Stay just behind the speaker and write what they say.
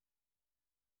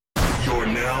You're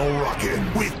now rocking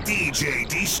with DJ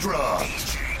D-Struck.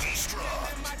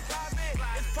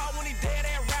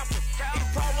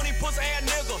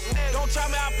 Don't try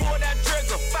me, I pull that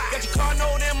trigger. Got your car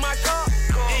note in my car,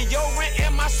 and your rent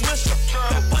in my swisher.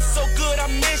 That was so good, I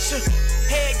miss you.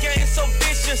 Head game so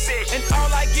vicious, and all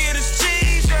I get is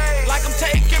cheese, like I'm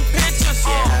taking pictures.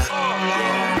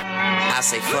 I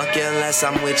say fuck you unless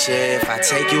I'm with you. If I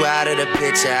take you out of the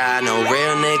picture, I know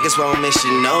real niggas won't miss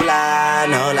you. No lie,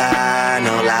 no lie,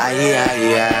 no lie, yeah,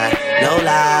 yeah. No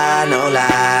lie, no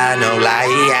lie, no lie,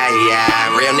 yeah,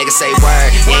 yeah. Real niggas say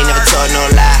word, you ain't never told no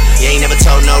lie. You ain't never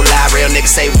told no lie. Real niggas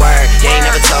say word, you ain't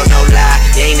never told no lie.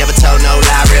 You ain't never told no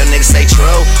lie. Real niggas say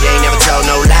true, you ain't never told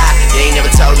no lie. You ain't never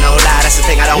told no lie. That's the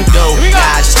thing I don't do.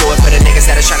 Nah, I just do it for the niggas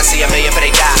that are trying to see a million for they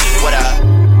die. What up?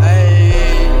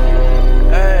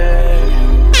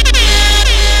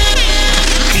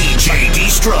 DJ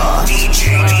D-Struck.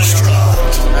 DJ D-Struck.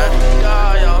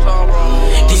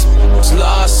 These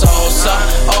lost souls are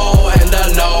oh and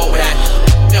the no and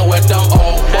with them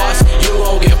old boys, you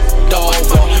won't get f***ed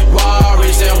over.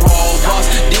 Rarries and Rovers,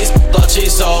 these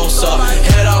cheese salsa.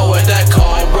 Hit on with that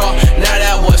Cobra, now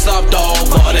that boy stopped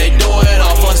over. They do it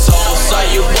off of salsa,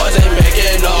 you boys ain't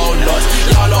making no noise.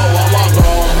 Y'all know I'm a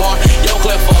grown boy, your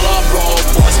clip full of broke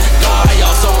boys. God,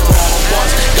 y'all some wrong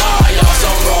boys, God, y'all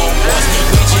some wrong boys.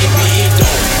 We GBE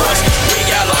dope boys, we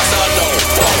got lots of dope.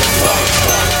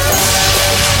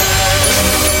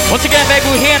 Once again, baby,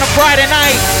 we're here on a Friday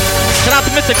night. Shout out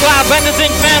to Mr. Cloud Vendors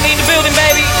Inc. family in the building,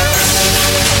 baby.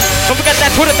 Don't forget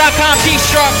that Twitter.com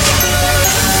D-Struck.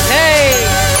 Hey.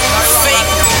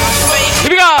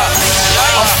 Here we go.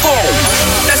 A fool,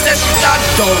 that's that shit I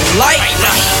don't like.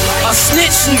 A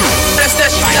snitch, that's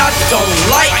that shit I don't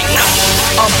like.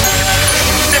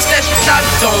 That's that shit I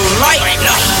don't like.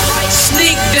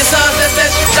 Sneak this up, that's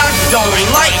that shit I don't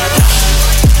like.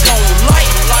 Don't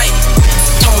like.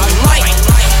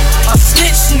 A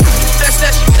snitch, that's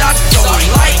that shit I don't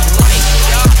like.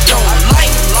 Don't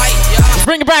like. Let's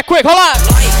bring it back quick, hold on.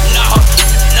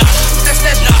 That's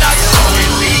that shit I don't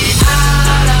like.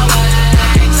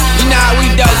 You know how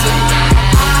we does it.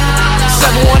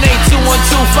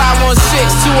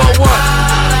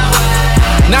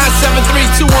 718-212-516-201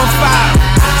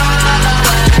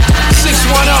 973-215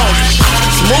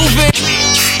 610. Move it.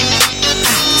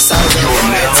 You're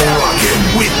now rocking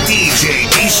with DJ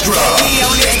D-Struck.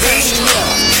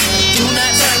 Do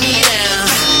not turn me down,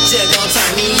 just gon'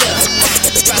 turn me up.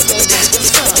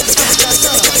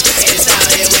 It's how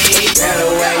that way.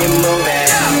 Better way you move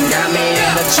it. Got me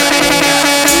in the train.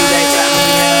 They turn me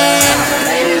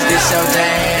up. Ladies, this your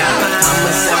thing.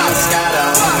 I'ma sell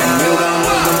Moscato, and you gon'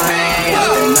 move the pain.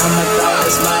 And I'ma throw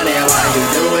this money while you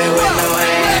do it with no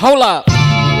hand. Hold up.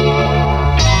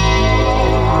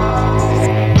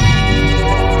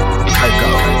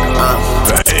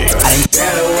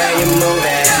 Better way you move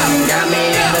it, got me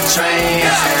in the train.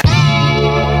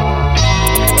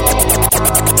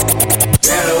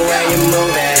 Better way you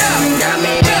move it, got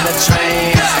me in the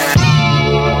train.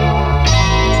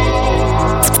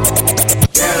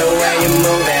 Better way you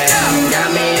move it, got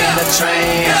me in the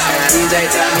train. DJ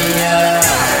turn me up,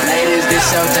 ladies this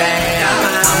your thing.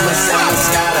 I'ma sell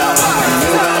Moscato, and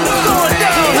you gon' move the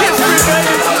pain.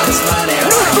 All this money,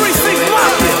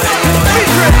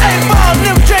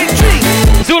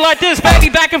 Do like this, baby,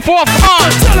 back and forth, come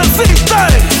on.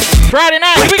 Friday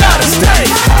night, here we go. Stay.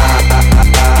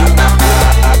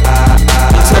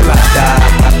 Till I die,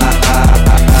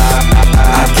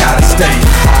 I gotta stay.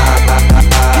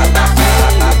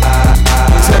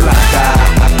 Till I die,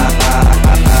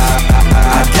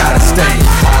 I gotta stay.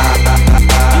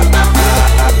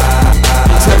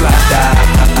 Till I die,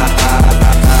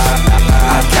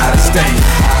 I gotta stay.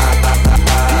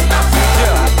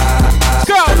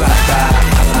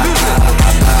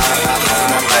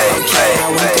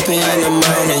 In the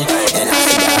morning, and I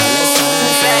forgot her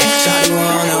sign. Shawty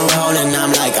wanna roll, and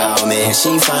I'm like, oh man,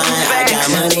 she fine. I got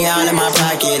money all in my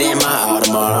pocket, and my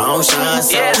Audemars on shine.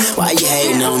 So why you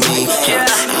hating on me?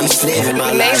 I'm just living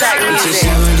my life. I'm just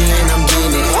young and I'm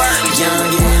getting it.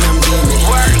 Young and I'm getting it.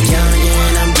 Young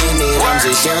and I'm getting it. I'm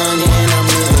just young and I'm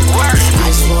living it. I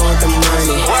just want the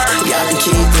money. Y'all can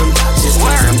keep them just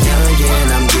 'cause I'm young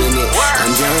and I'm getting it.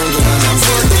 I'm young and I'm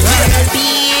getting it.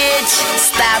 Bitch,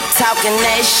 stop talking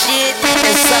that shit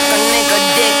and suck a nigga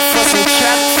dick for some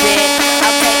truck fit.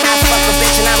 Okay, I fuck a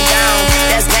bitch and I'm gone.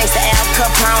 That's gangsta Al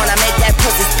Capone. I make that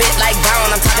pussy spit like bone.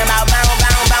 I'm talking about bone. I'm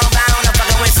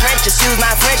fucking with French, excuse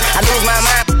my French. I lose my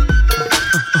mind.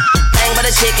 Bang but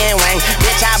a chicken wing.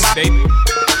 Bitch, I bought. See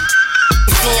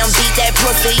him beat that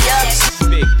pussy up.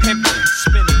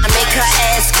 I make her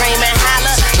ass scream and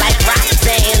holler like rock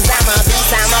bands. I'm a beast,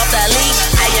 I'm off the lead.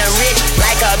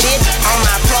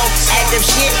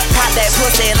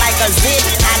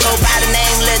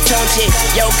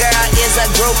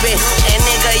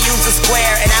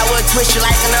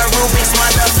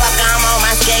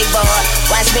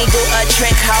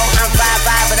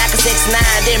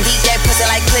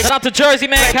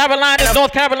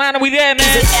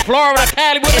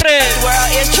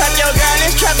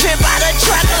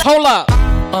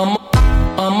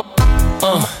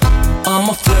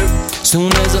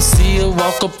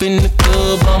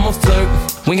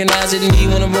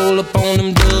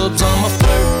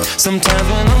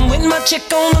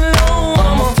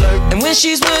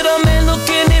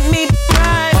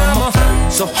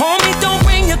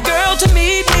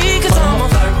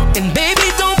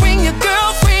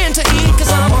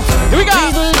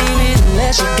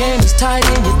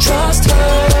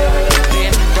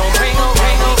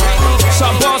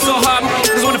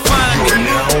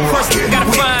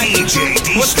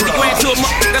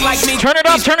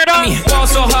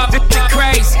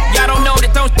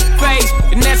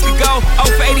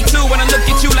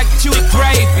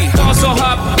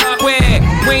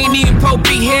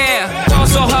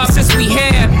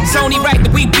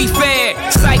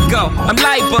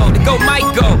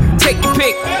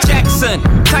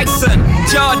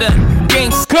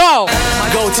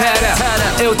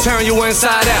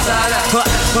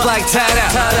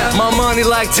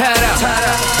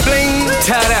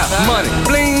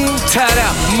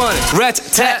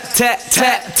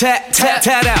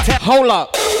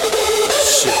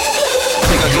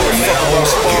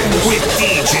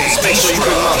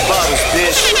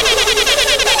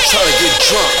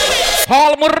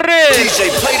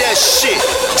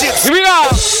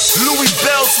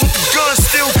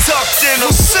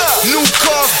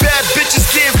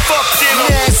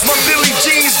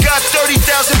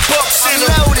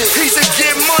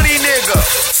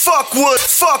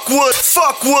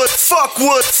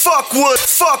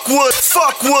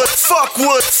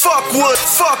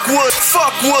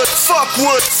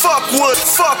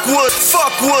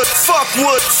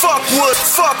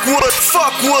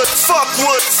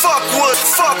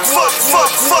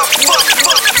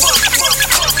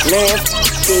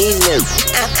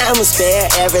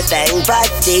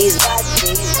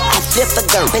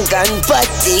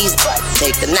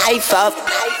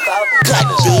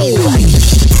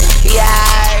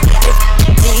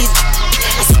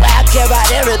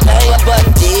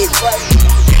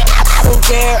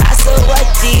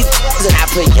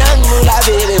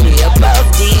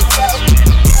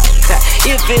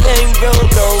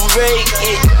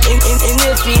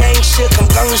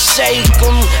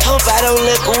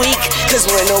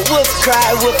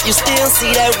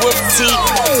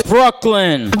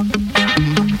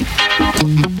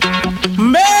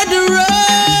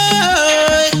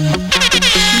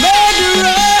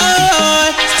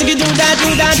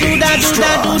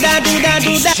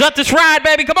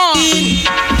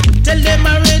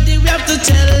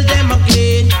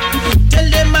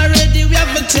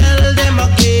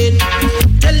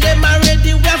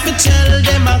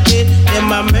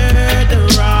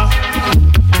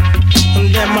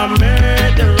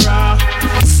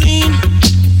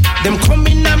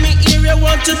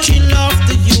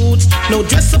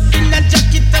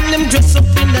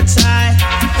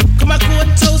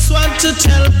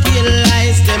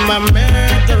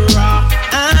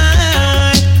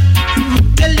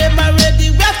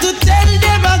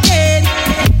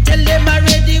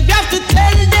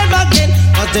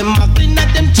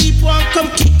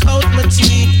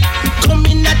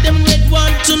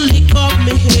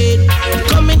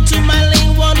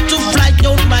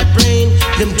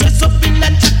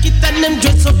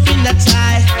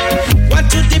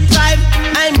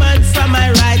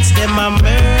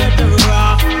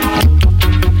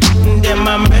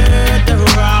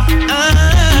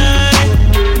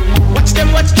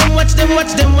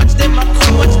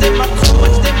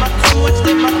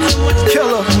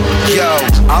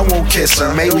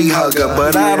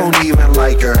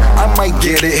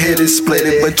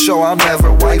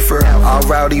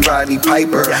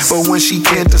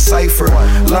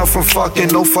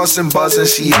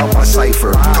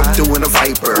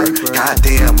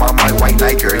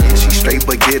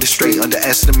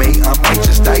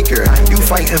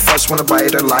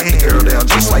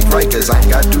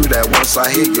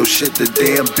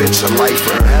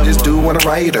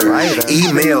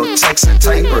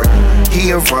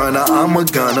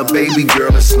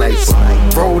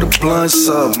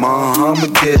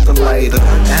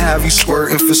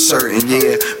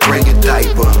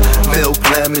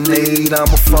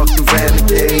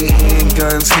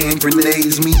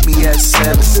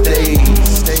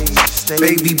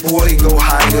 Baby boy, go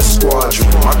hire a squadron.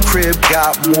 My crib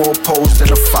got more posts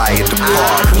than a fire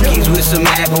department. Cookies with some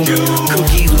apple.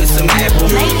 Cookies with some apple.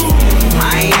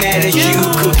 I ain't mad at you.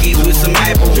 Cookies with some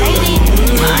apple. I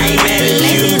ain't mad at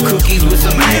you. Cookies with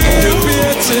some apple.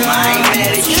 I ain't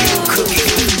mad at you.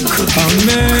 Cookies.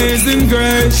 Amazing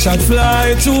grace, shot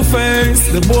fly two-face.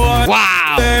 The boy,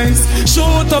 wow, face,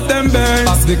 shoot up them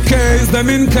base. The case, them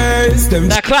in case, them.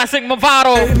 That classic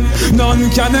Movado. None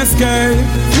can escape.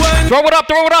 When throw it up,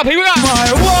 here we go.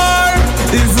 My war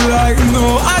is like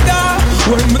no other.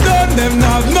 When me done, them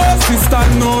have no sister,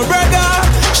 no brother.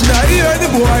 Should I hear the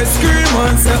boy scream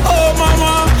and say, oh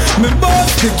mama, me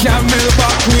bust the camel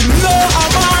back with no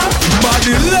hammer.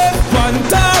 Body left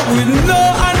panther with no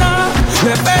honor.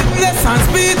 Left headless and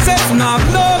speechless, not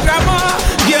no grammar.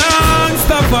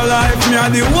 Gangsta for life, me a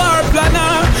the war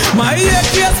planner. My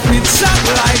AK spit shot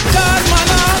like God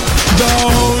manna.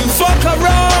 Don't fuck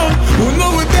around, who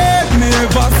know we dead.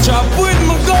 Never strap with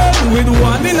my gun, with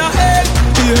one in a head.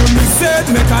 Hear me said,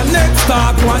 make a neck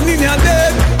start, one in your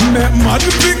dead. Make mad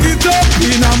pick it up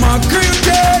in a my grill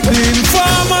cake. The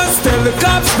informers tell the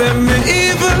cops them me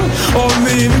evil. Oh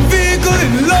me in vehicle,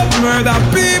 in love murder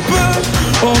people.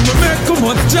 Oh me make come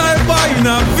on drive by in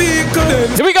a vehicle.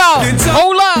 Here we go,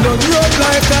 hold up. Don't run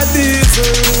like a diesel.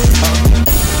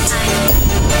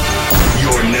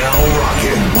 You're now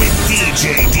rocking with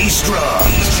DJ D-Struck.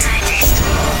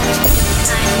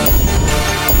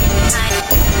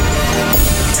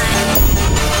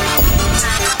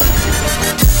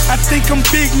 I think I'm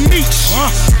Big Meech,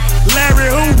 Larry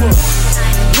Hoover,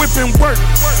 whipping work,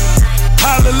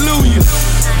 hallelujah,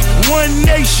 one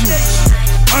nation.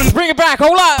 Bring it back,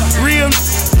 hold up. Real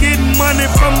getting money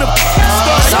from the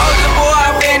start. Soldier boy,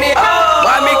 I been it.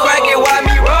 Why me crack it, why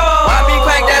me roll? Why me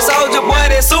crack that soldier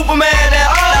boy, that Superman, that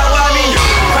now why me you?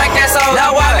 Crack that soldier,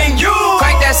 now why me you?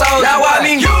 Crack that soldier, now why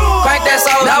me you? Crack that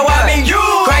soldier, now why me you?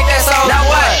 Crack that soldier, now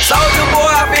what? Soldier boy,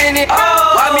 I been it.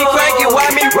 Why me crack it, why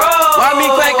me roll? Why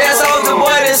me crack that soldier boy,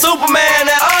 that Superman,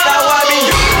 that now why me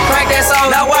you? Crack that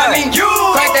soldier, now why me you?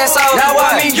 Crack that soldier, now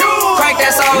why me you? Crack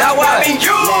that soldier, now why me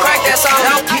you? Crack that soldier,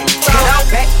 now get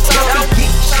back,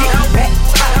 get shit back.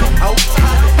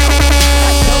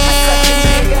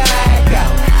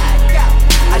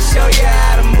 I show you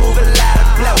how to move a lot of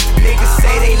flow. Niggas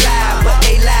say they lie, but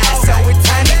they lie. So it's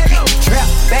time to get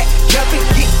trapped back, jump and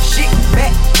get shit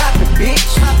back, poppin'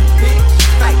 bitch.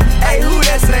 Hey, who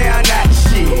that say I'm not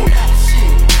shit?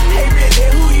 Hey, really,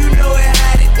 who you know and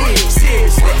how to do it?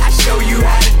 Seriously, I show you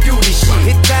how to do this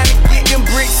shit. It's time to get them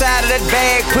bricks out of that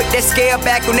bag, put that scale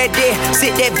back on that deck,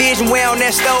 sit that vision well on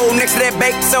that stove next to that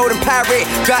baking soda and pirate.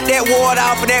 Drop that water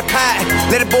off of that pot,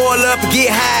 let it boil up and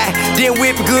get high. Then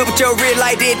whip it good with your wrist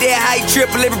like that. That how you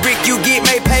triple every brick you get,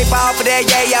 make paper off of that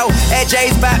yayo. At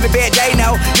Jay's spot, me bet Jay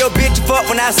know. Yo bitch you fuck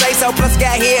when I say so. Plus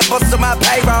got head busters on my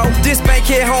payroll. This bank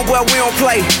here homeboy we don't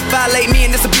play. Violate me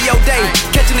and this'll be your day.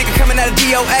 Catch a nigga coming out of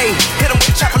DOA. Hit him with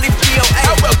the chopper, leave DOA.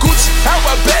 How about Gucci? How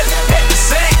about Belly? At the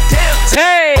same damn time.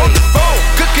 Hey! On the phone,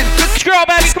 cooking. Girl,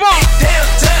 baby, come on. Damn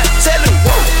time, telling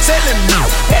whoa, telling no.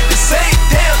 At the same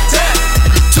damn time.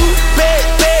 Too bad,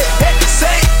 at the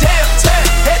same damn time.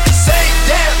 At the same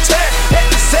damn time. At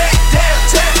the same damn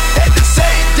time. At the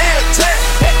same damn time.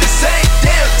 At the same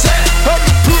damn time. I'm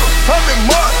the pool, I'm in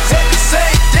Mars. At the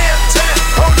same damn time.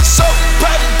 On the soap,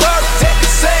 poppin' bottles. At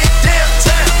the same damn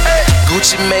time. Hey.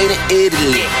 Gucci made in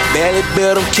Italy, barely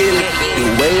built him killing. The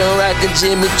way I'm rockin'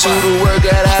 Jimmy Choo, the work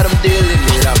out how I'm dealing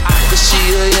it. I'm cause she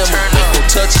a yummy, ain't gon'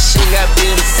 touch it, she got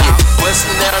benefit.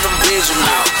 Bustin' out them visual,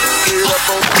 get it up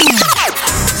on.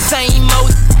 Same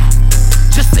old,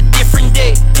 just a different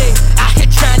day. Out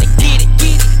here trying to get it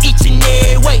each and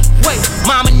every way.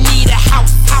 Mama need a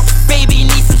house, baby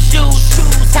need some shoes.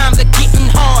 Times are getting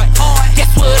hard.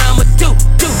 Guess what I'ma do?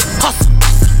 Hustle,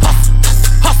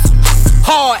 hard, hustle,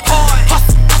 hard,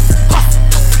 hustle,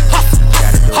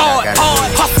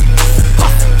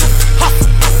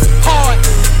 hard.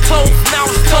 Close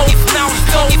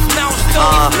now,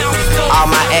 all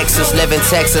my exes live in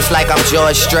Texas like I'm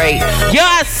George Strait.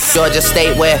 Yes! Georgia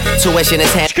State where tuition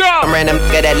is hand. I'm random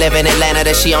nigga that live in Atlanta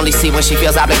that she only see when she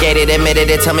feels obligated.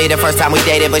 Admitted it to me the first time we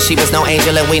dated, but she was no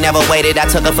angel and we never waited. I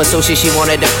took her for sushi, she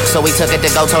wanted to, so we took it to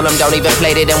go. Told him don't even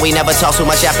plate it, and we never talked too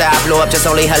much after I blew up. Just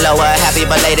only hello, happy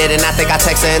belated. And I think I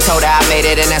texted her and told her I made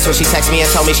it, and that's when she texted me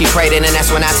and told me she prayed it, and that's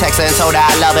when I texted her and told her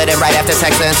I love it. And right after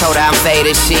texting her and told her I'm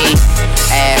faded, she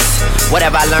ass. What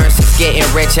have I learned since getting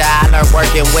richer? I learned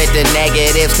working with the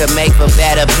negatives to make for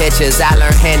better pictures. I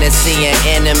learned Hennessy and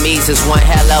enemies is one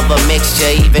hell of a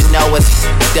mixture. Even though it's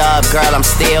up, girl, I'm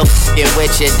still f***ing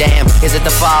with you. Damn, is it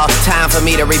the fall? Time for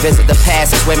me to revisit the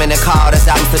past. It's women that called us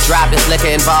albums to drop. There's liquor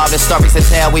involved, there's stories to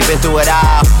tell. We've been through it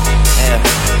all. Yeah.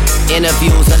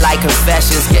 Interviews are like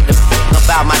confessions. Get the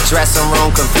about my dressing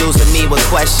room, confusing me with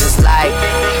questions like,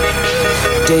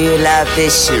 do you love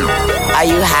this shit? Are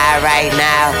you high right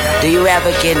now? Do you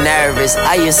ever get nervous?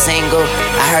 Are you single?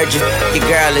 I heard you your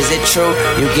girl, is it true?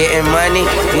 You getting money?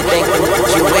 You think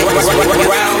you witness with you?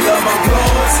 Round of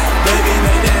applause, baby,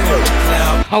 make that earth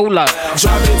clap. Hold up.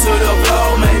 Drop it to the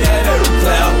floor, make that earth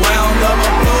clap. Round of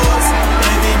applause,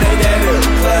 baby, make that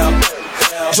earth clap.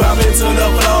 Drop it to the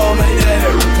floor, make that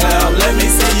earth clap. Let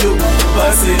me see you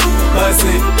bust it, bust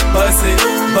it, bust it,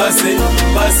 bust it,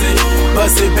 bust it,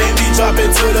 bust it. Baby, drop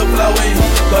it to the floor and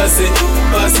bust it,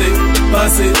 bust it,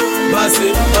 bust it, bust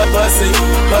it, bust it,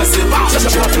 bust it.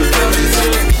 Drop it down to the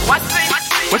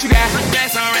What you got?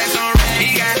 Racks on racks on racks.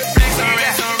 He got racks on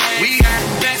racks on racks. We got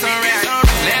racks on racks on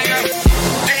racks. Let go.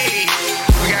 Hey,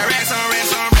 we got racks on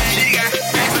racks on racks. She got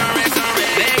racks on racks on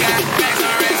racks. They got racks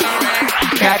on racks on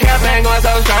racks. Got campaign going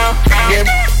so strong. Get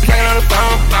taking on the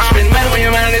phone. Spend money when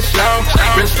your mind is slow.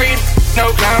 Real street, no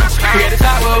clown. We at the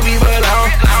top where we belong.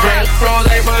 Brand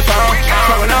rose for a song.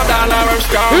 Throwing off dollar, I'm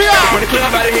strong. When the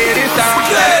club out of here, this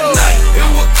time. That night, it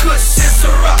was Kush and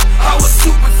Ciroc. I was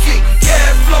super geek.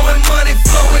 Yeah, flowing, money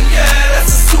flowing. Yeah,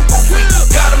 that's a super week.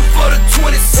 Got him for the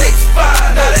 26.5.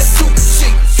 Now that's super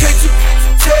cheap. Can't you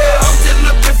tell? I'm just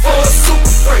looking for a super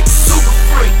freak. Super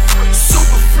freak.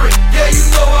 Super freak. Yeah, you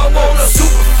know I want a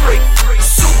super freak.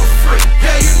 Super freak.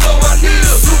 Yeah, you know I need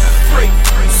a super freak.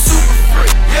 Super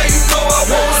freak. Yeah, you know I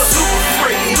want a super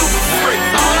freak. Super freak.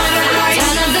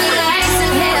 Turn up the lights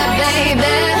in here,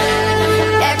 baby.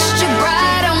 Extra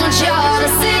bright, I want y'all to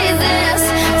see this.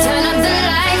 Turn up the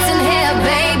lights in here,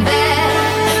 baby.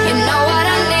 You know what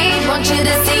I need. Want you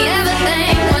to see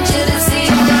everything. Want you to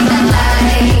see the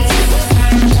lights.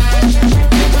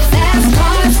 Fast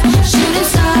cars, shooting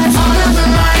stars. All of the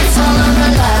lights, all of the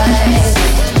lights.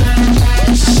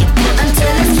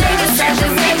 Until it's niggas start to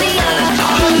make me up.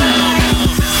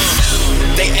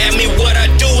 They ask me what I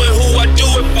do and who I do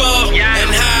it for, and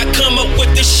how I come up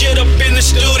with this shit up in the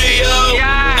studio.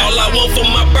 All I want for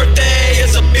my birthday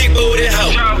is a big booty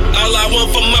hoe. All I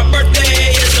want for my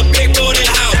birthday is a big booty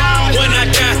hoe. When I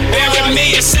die, bury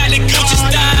me inside the Gucci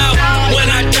style. When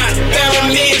I die, bury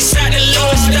me inside the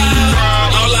Louis style.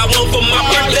 All I want for my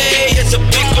birthday is a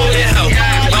big booty hoe.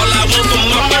 All I want for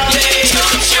my birthday is a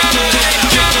big booty hoe.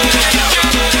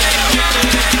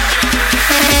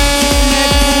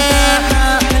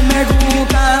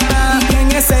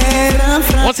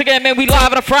 Once again, man, we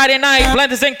live on a Friday night.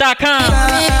 BlendersInc.com.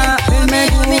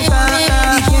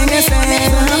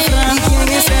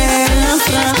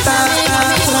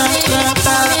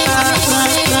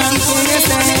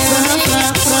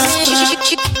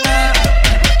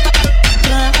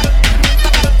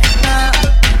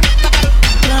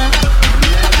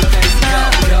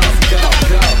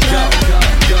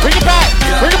 Bring it back.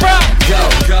 Bring it back.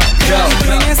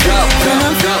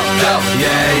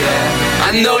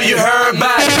 I know you heard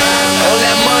about it. All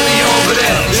that money over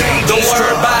there. Don't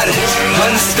worry about it.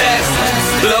 100 stacks,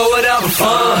 blow it up for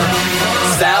fun.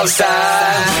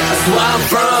 Southside, that's where I'm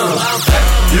from.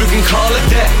 You can call it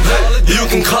that. You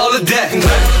can call it that.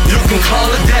 You can call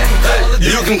it that.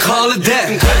 You can call it that.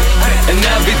 And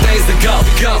everything's a go,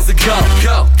 go, go,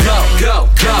 go, go, go,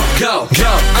 go, go,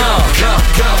 go, go,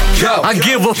 go, go. I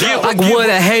give a fuck what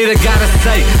a hater gotta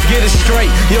say. Get it straight.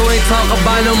 You ain't talking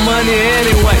about no money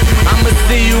anyway. I'ma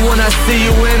see you when I see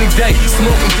you any day.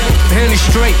 Smoking penny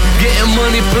straight, getting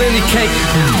money, plenty cake.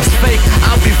 It's fake.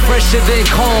 I'll be fresher than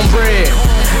cornbread.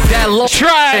 That low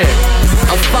try.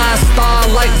 A 5-star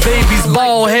like baby's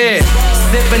bald head.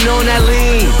 Sipping on that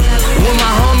lean with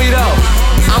my homie though.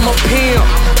 I'm a pimp,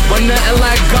 but nothing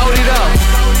like Goldie though.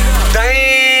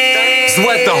 Damn, it's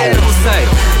what the whole say.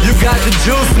 You got the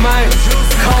juice, man.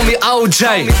 Call me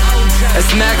OJ.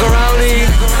 It's macaroni,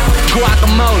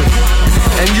 guacamole,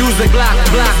 and use a block,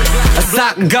 a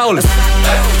sock and goalie.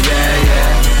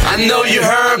 Yeah. I know you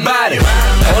heard about it.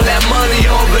 All that money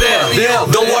over there.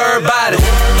 Don't worry about it.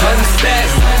 100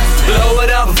 stacks, blow it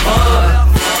up for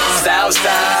fun.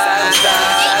 Southside,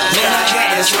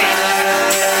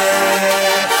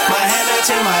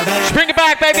 Bring it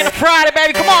back, baby, on a Friday,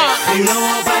 baby. Come on. You know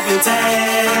I'm poppin'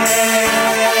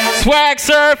 tag. Swag,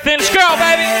 sir. Finish girl,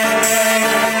 baby.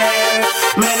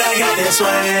 Man, I got that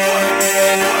swag.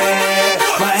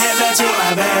 My head touching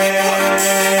my bag.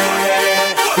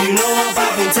 You know I'm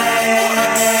poppin'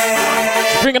 tag.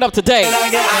 bring it up to date.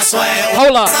 I swear.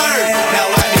 Hold up.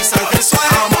 Now I be something swag.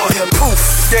 I'm on here.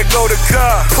 Poof, there go the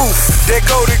car. Poof, there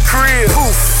go the crib.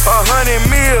 Poof,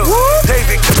 100 mil.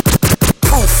 David.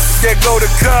 Poof, there go the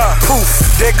car. Poof,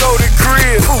 there go the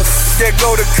crib. Poof, there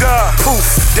go the car. Poof,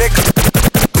 there go.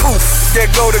 Poof, there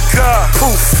go the car.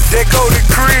 Poof, there go the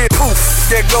crib. Poof,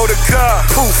 there go the car.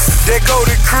 Poof, there go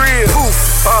the crib.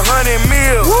 Poof, 100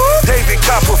 mil. David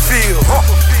Copperfield.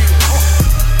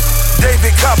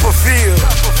 David Copperfield.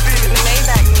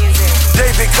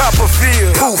 David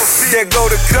Copperfield. Poof, there go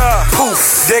the car.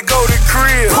 Poof, there go the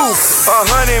crib. Poof,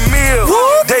 100 mil.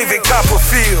 David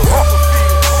Copperfield.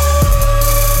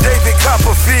 David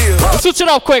Copperfield. Let's switch it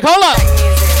up quick. Hold up.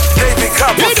 David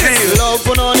Copperfield. Love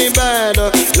put on the bed.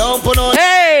 Love put on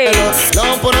hey.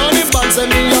 Love put on the box and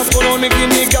me up put on the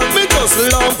guinea cat. Me just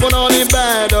love put on the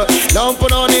bed. Love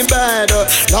put on the bed.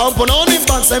 Love put on the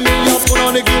box and me up put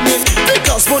on the guinea.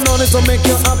 Because put on it to make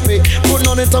you happy. Put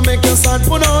on it to make you sad.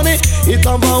 Put on it. It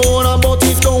have a own but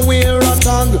it don't wear a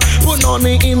tag. Put on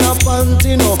it in a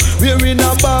panty no. Wear in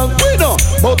a bag. We know.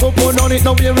 But to put on it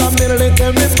no wear a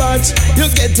military badge. You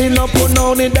getting up put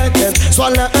on it that can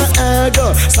swallow an egg.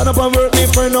 Stand up and work me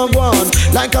for no one.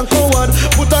 Like a coward.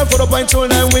 Put her foot up and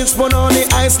shoulder and win spun on the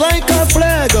ice like a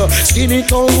flag. Skin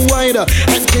it out wider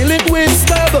and kill it with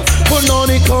stab. Put on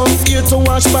it come here to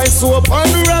wash by soap on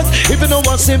the rock. If you don't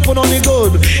wash it, put on it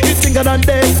good. You think of that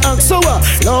dead axe. So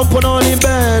long put on the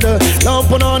bed. Long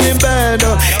put on the bed.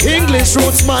 English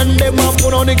roots man, them a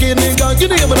put on the guinea gun. You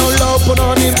know no love put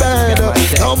on the bed.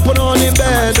 Long put on the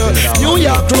bed. New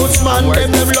York roots man,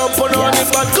 them love put on the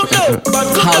bed.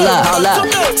 Come down, hold up.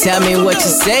 Tell me what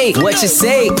you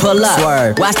say, pull up.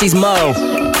 Swerve. Watch these mo,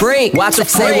 freak. Watch them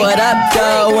say what up,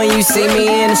 though, when you see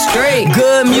me in the street.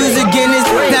 Good music in this,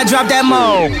 now drop that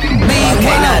mo.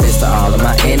 Okay, now this to all of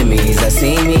my enemies that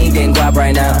see me getting guap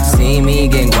right now. See me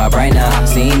getting guap right now.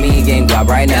 See me getting guap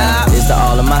right now. This to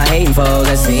all of my hating foes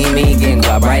that see me getting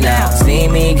guap right now. See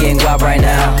me getting guap right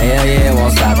now. Hell yeah,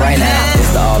 won't stop right now.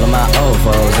 This to all of my old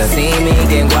foes that see me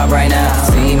getting guap right now.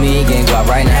 See me getting guap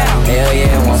right now. Hell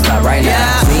yeah, won't stop right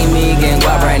now. See me getting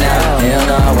guap right now. Hell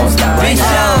no, I won't stop right now.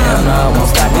 Hell no, I won't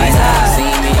stop right now. See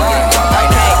me getting guap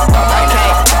right now.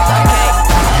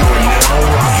 You're now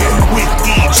rocking with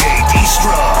DJ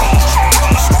D-Strong.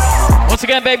 Once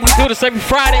again, baby, we do this every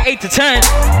Friday, 8 to 10.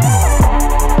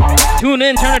 Tune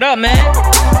in, turn it up, man.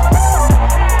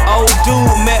 Old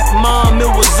dude met mom, it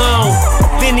was on.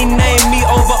 Then he named me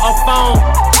over a phone.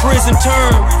 Prison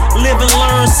term, live and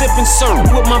learn, sip and serve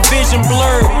with my vision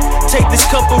blurred. Take this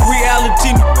cup of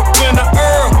reality in the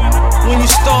earth. When you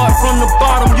start from the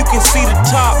bottom, you can see the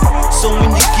top. So when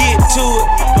you get to it,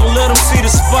 don't let them see the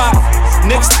spot.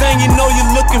 Next thing you know,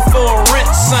 you're looking for a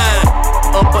rent sign.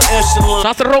 Upper echelon.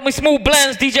 That's the Roll Me Smooth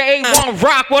Blends, DJ A1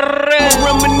 Rock, what it is.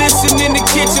 Reminiscing in the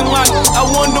kitchen like, I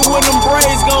wonder when them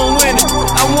Braves gon' win it.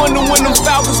 I wonder when them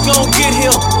Falcons gon' get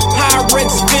here.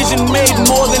 Pyrex Vision made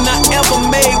more than I ever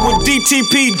made with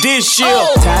DTP this year.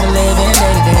 Tired of living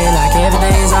day to day like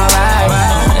everything's alright.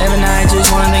 Every night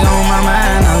just one thing on my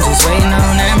mind. I'm just waiting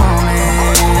on that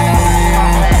moment.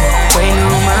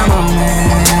 Waiting on my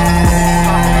moment.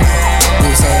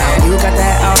 You say, oh, you got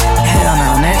that? Oh, hell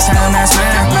no, next time that's mine.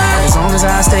 As long as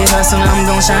I stay hustling, I'm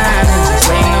gon' shine. I'm just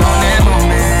waiting on that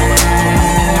moment.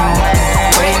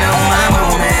 Waiting on my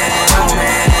moment.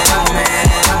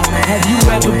 Have you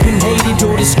ever been hated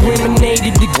or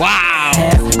discriminated against? Wow.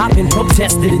 I've been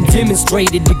protested and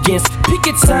demonstrated against.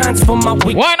 Picket signs for my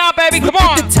weak. Why not, baby? Come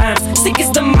on. Sick is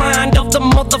the mind of the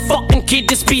motherfucking kid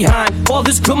that's behind all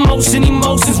this commotion.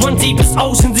 Emotions run deep as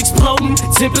oceans exploding.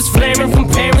 Tempers flaring from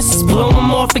parents. Just blow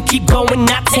them off and keep going.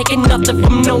 Not taking nothing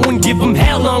from no one. Give them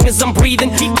hell long as I'm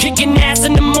breathing. Keep kicking ass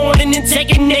in the morning and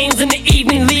taking names in the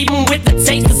evening. Leaving with the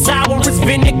taste of sour as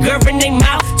vinegar in their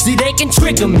mouth. See, they can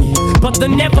trigger me, but they'll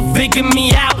never figure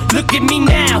me out. Look at me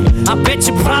now. I bet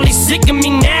you're probably sick of me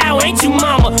now, ain't you,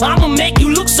 mama? I'ma make you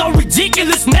look so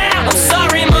ridiculous now. I'm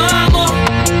sorry, mama.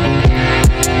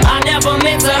 I never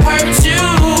meant to hurt you.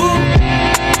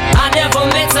 I never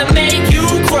meant to make you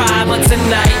cry. But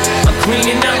tonight, I'm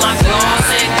cleaning up my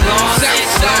closet.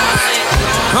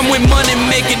 I'm with money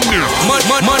making,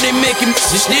 money making.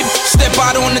 Step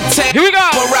out on the tap. Here we go.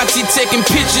 Paparazzi taking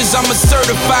pictures. I'm a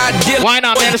certified dealer. Why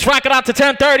not, man? Let's rock it out to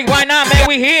 10:30. Why not, man?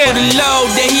 We here. For the low,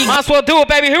 then he might as well do it,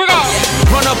 baby. Here we go.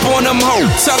 Run up on them hoes.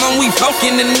 Tell them we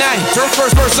fucking tonight.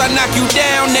 First verse, I knock you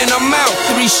down, then I'm out.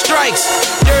 3 strikes.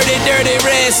 Dirty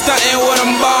red, stunting what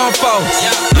I'm born for.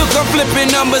 Look, I'm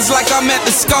flipping numbers like I'm at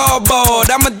the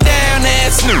scoreboard. I'm a down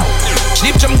ass new.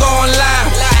 Bitch, I'm going live.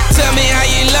 Tell me how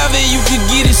you love it, you could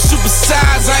get it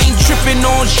supersized. I ain't tripping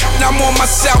on shit, I'm on my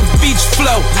South Beach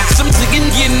flow. Some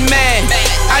niggas getting mad,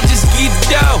 I just get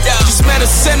dough. Just met a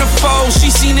centerfold, she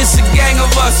seen it's a gang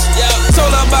of us.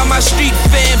 Told her about my street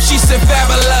fam, she said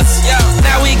fabulous.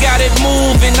 Now we got it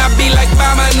moving, I be like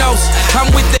Vamanos. I'm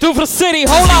with the Dude for the city,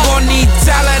 hold on. We gon' need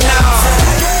talent now.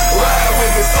 Ride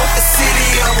with me, fuck the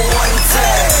city up one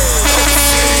time. Fuck the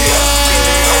city up,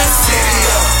 fuck the city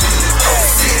up, fuck the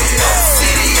city up,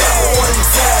 city up one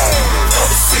time.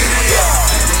 Fuck the city up,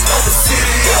 fuck the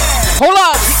city up. Hold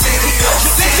up.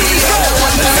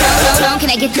 Can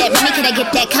I get that rummy? Can I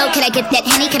get that coke? Can I get that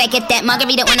Henny? Can I get that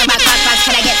margarita on the rock?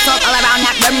 Can I get salt all around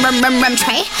that rum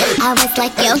tray? I was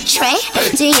like, yo, Trey,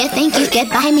 do you think you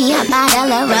could buy me a bottle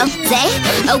of rosé?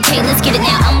 Okay, let's get it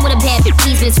now. I'm with a bad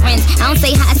keys to his friends. I don't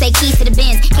say hi, I say keys to the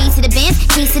Benz. Keys to the Benz,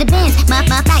 keys to the Benz. Muff,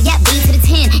 I got B to the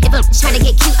 10. If I try to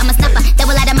get cute, I'm a snuffer.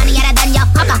 Double out of money, yeah, done y'all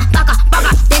fucker.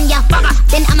 Then y'all fucker.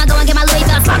 Then I'ma go and get my Louis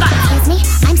Vuitton fucker. Excuse me,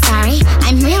 I'm sorry,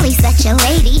 I'm really such a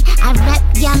lady. I rep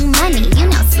Young Money, you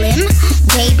know Slim,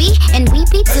 baby, and we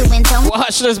be doing don't.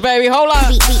 Watch this, baby. Hold on.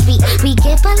 We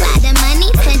give a lot of money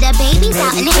to the babies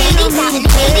out in Hades, out in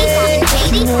Hades, out in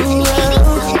Hades, out in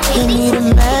Hades. You need a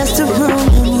master room,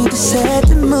 you need to set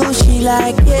the mood. She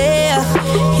like, yeah.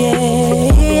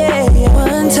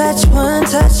 One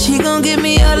touch, she gon' give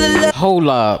me all the love. Hold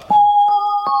up.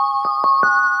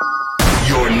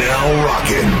 You're now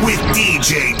rocking with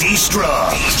DJ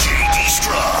Destruct.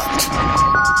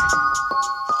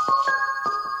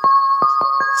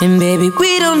 And baby,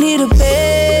 we don't need a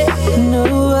bed,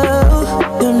 no.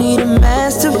 Don't need a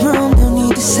master room, don't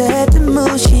need to set the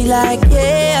mood. She like,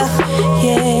 yeah.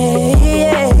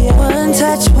 One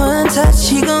touch,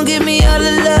 she gon' give me all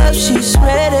the love. She's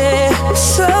ready,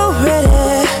 so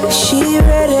ready. She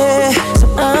ready, so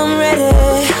I'm ready.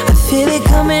 I feel it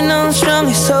coming on strong,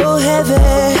 it's so heavy.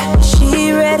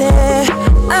 She ready,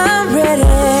 I'm ready.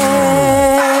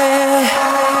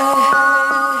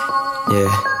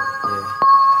 Yeah.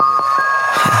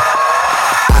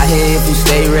 If you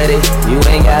stay ready, you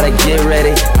ain't gotta get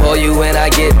ready. Call you when I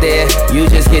get there, you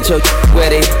just get your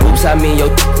ready. Oops, I mean your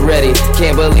ready.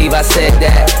 Can't believe I said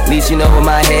that. At least you know where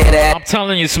my head at. I'm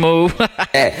telling you, Smooth.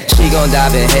 She gon'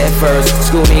 dive in head first,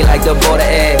 school me like the border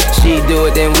ed. She do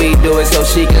it, then we do it, so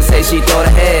she can say she thought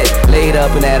ahead. Laid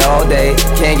up in that all day,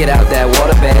 can't get out that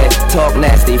water bed. Talk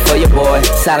nasty for your boy,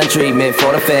 silent treatment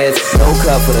for the feds. No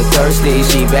cup for the thirsty,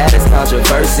 she bad as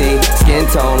controversy. Skin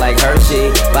tone like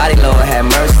Hershey, body Lord have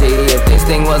mercy. If this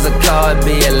thing was a car, it'd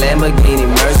be a Lamborghini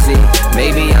Mercy.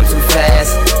 Maybe I'm too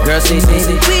fast, girl, see.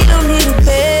 We don't need a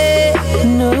bed,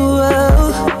 no.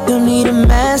 Don't need a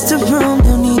master room,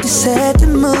 don't need to set the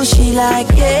mood. She like,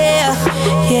 yeah.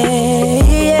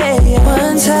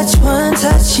 One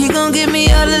touch, she gon' give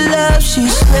me all the love.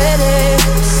 She's ready,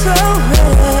 so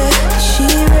ready. She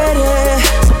ready,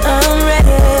 so I'm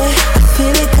ready. I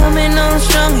feel it coming on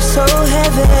strong, it's so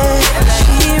heavy.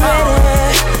 She ready,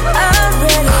 I'm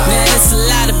ready. Man, it's a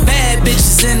lot of bad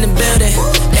bitches in the building.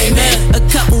 Amen. A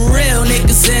couple real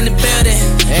niggas in the building.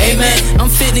 Amen. I'm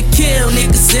fit to kill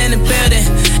niggas in the building.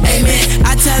 Amen.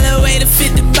 I tell her way to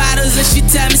 50 bottles and she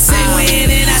tell me say when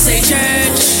and I say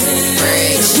church.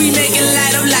 We make it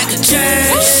light up like a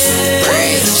church.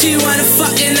 She wanna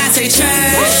fuck and I say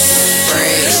church.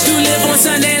 You live on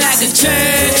Sunday like a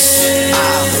church.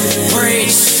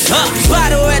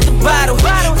 Bottle at the bottle,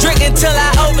 drink until I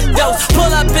overdose.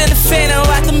 Pull up in the Phantom,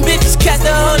 watch them bitches catch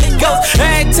the Holy Ghost.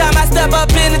 Every time I step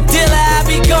up in the dealer, I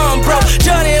be going broke.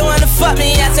 Johnny wanna fuck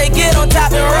me, I say get on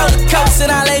top and roller coast.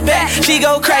 And I lay back, she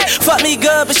go crack. Fuck me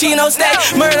good, but she no stay.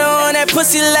 Murder on that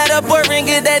pussy, let her boyfriend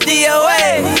get that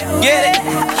DOA. Get it?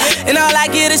 And all I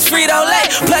get is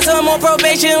Frito-Lay. Plus I'm on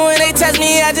probation, when they test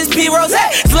me, I just pee rosé.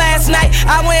 Last night,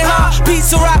 I went hard,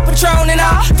 piece of rock, Patron and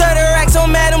all. 30 racks on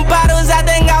Madam Bottles, I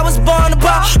think I was born to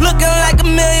ball. Looking like $1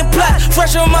 million plus,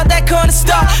 fresh from out that corner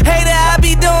store. Hater, I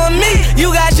be doing me,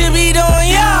 you guys should be doing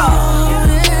y'all.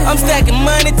 I'm stacking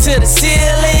money to the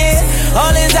ceiling. All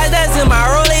this ice that's in my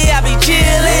rollie, I be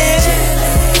chillin'.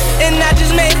 And I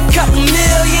just made a couple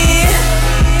million,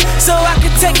 so I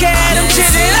could take care of them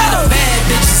children. Bad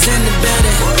bitches in the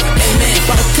building. Amen.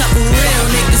 Bought a couple real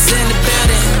niggas in the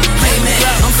building. Amen.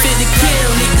 I'm fit to kill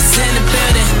niggas in the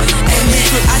building. Amen.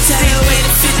 I tell her way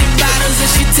to 50 bottles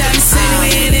and she tell me say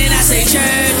when and I say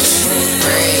church.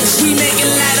 We make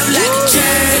it light up like a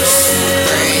church.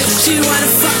 She wanna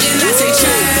fuck and I say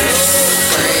church.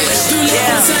 You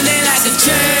live on Sunday like a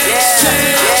church.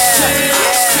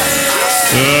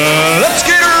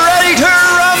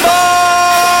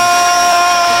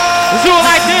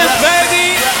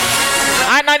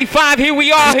 95, here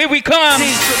we are, here we come.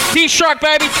 T-Shark,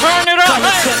 baby, turn it up.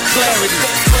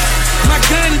 My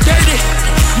gun dirty,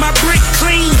 my brick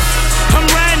clean. I'm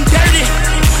riding dirty,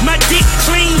 my dick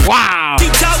clean. Wow. He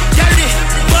talk dirty,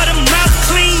 but I'm mouth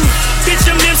clean. Bitch,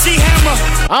 I'm MC Hammer.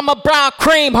 I'm a brown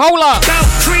cream, hold up. Brown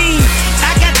cream,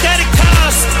 I got 30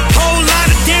 cars, whole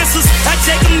lot of dancers. I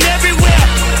take them everywhere.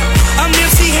 I'm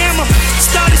MC Hammer,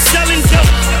 started selling dope.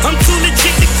 I'm too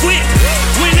legit to quit.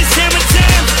 When it's hammer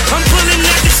time, I'm pulling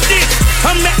out the stick.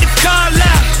 I'm at the car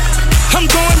lot, I'm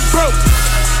going broke.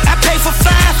 I pay for 5,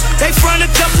 they front a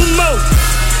couple more.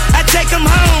 I take them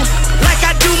home like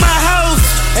I do my hoes.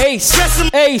 Ace,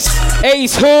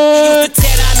 Ace Hood. Used to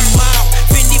tear down the mall,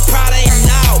 Fendi, Prada, and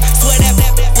all. Swear that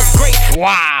was great.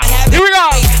 Wow. Here we go.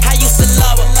 I used to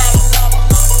love her.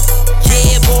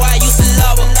 Yeah, boy, I used to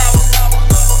love her.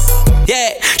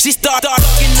 Yeah, she started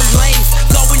in the lanes,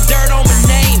 throwing dirt on my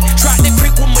name. Tried to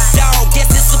creep with my dog,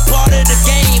 guess it's a part of the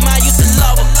game. I used to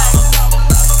love her.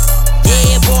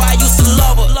 Yeah, boy, I used to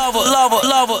love her.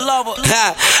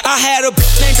 I had a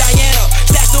bitch named Diana,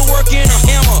 stashed her work in a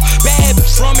hammer. Bad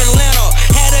bitch from Atlanta,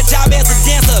 had a job as a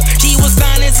dancer. She was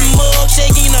fine as a mug,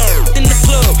 shaking her in the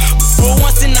club. For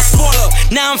once in I spoil her,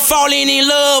 now I'm falling in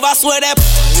love. I swear that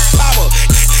was power.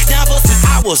 Down for some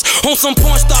hours, on some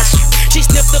porn star shit. She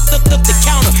sniffed up the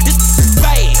counter. This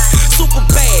bad, super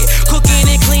bad. Cooking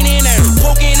and cleaning her,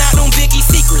 poking out them Vicky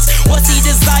secrets. What's he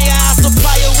desire? I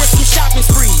supply her with some shopping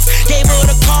sprees. Gave her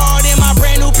the card and my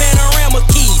brand new panorama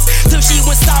keys. Till she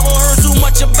went sour, heard too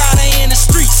much about her in the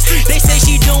streets. They say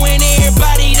she doing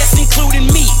everybody, that's including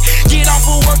me. Get off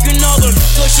of work another,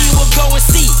 so she will go and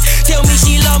see. Tell me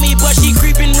she love me, but she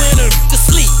creeping when her to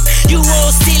sleep. You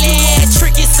old silly ass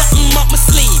tricky, something up my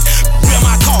sleeve. Where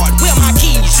my card, where my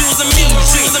keys? Use a me,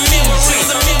 use a me,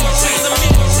 use a me, use a me.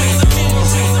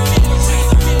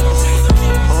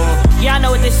 Y'all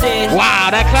know what this is. Wow,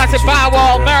 that classic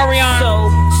Firewall, Marion.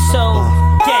 So,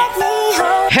 yeah.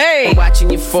 Hey. I'm watching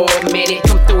you for a minute.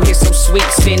 Come through here so sweet,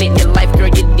 send it. Your life, girl,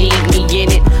 you need me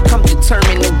in it. I'm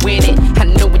determined to win it. I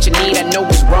know what you need, I know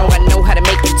what's wrong. I know how to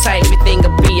make it tight. Everything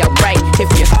will be alright if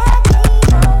you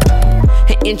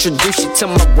introduce you to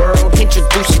my world.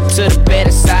 Introduce you to the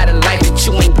better side of life that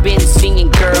you ain't been seeing,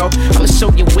 girl. I'ma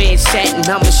show you where it's at and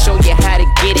I'ma show you how to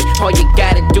get it. All you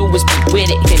gotta do is be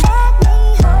with it.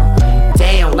 And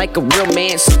down like a real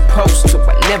man supposed to.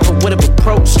 I never would've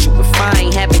approached you if I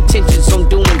ain't have intentions on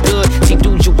doing good. See,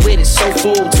 dude, you with it so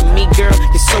full to me, girl.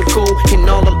 You're so cool, and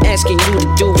all I'm asking you to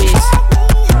do is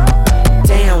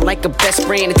down like a best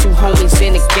friend and 2 homies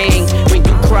in a gang. When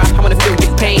you cry, I wanna feel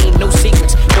your pain. No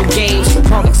secrets, no games,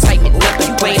 all excitement,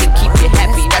 nothing plain to keep you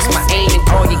happy. That's my aim, and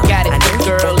all you gotta do,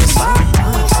 girl, is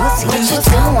what you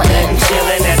doing? I'm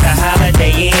chillin' at the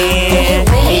Holiday Inn.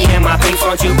 Me and my people,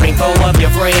 won't you bring 4 of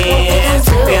your friends?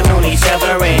 Feel on each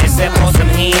other and sip on some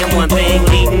hen. One thing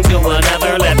leading to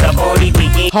another, let the party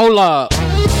begin. Hold up.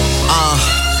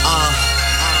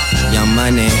 Young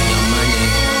Money.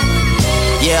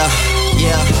 Yeah.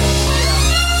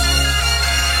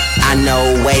 I know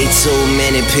way too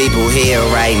many people here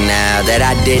right now that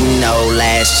I didn't know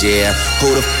last year.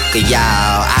 Who the f*** are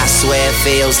y'all? I swear it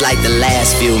feels like the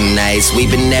last few nights. We've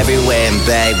been everywhere and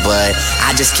back, but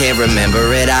I just can't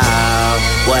remember it all.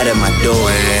 What am I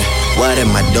doing? What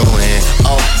am I doing?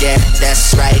 Oh yeah,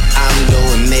 that's right, I'm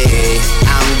doing me.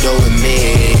 I'm doing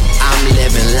me. I'm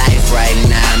living life right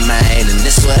now, man. And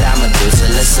this what I'ma do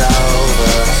till it's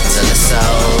over. Till it's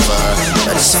over.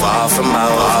 But it's far from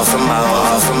over.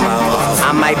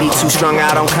 I might be too strung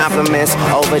out on compliments,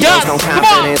 overdosed on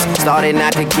confidence. Started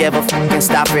not to give a f*** and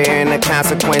stop fearing the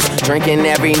consequence. Drinking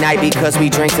every night because we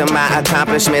drink to my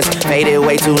accomplishments. Faded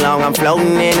way too long, I'm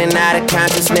floating in and out of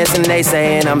consciousness. And they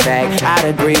saying I'm back, I'd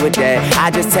agree with that.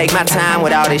 I just take my time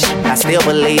with all this shit, I still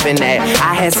believe in that.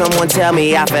 I had someone tell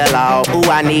me I fell off, ooh,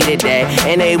 I needed that.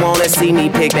 And they wanna see me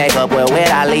pick back up, well, where'd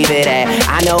I leave it at?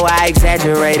 I know I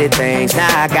exaggerated things,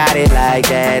 now I got it like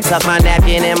that. Tuck my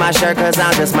napkin in my shirt cause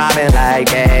I'm just mobbing like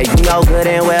that. You know good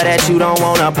and well that you don't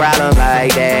want a problem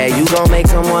like that. You gon' make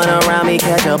someone around me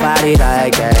catch a body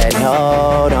like that.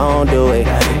 No, don't do it,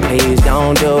 please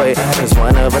don't do it. Cause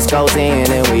one of us goes in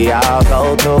and we all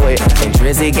go through it. And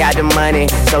Drizzy got the money,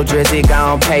 so Drizzy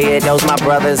gon' pay it. Those my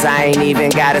brothers, I ain't even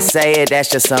gotta say it. That's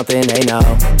just something they know.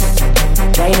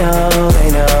 They know.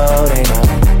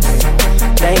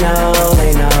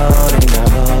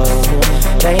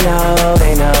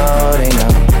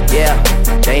 Yeah,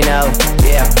 they know,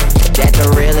 yeah. That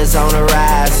the real is on the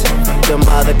rise. Them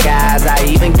other guys, I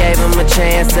even gave them a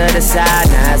chance to decide.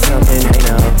 Now it's something they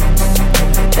know.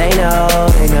 They know.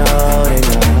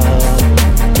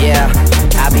 Yeah,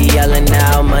 I be yelling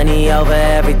out money over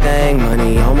everything.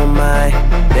 Money on my mind.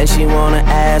 she wanna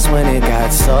ask when it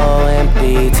got so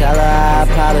empty. Tell her I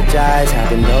apologize,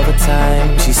 happened over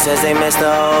time. She says they missed the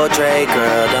whole Drake,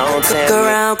 girl, don't tempt me.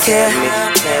 Around, tempt me,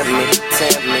 tempt me,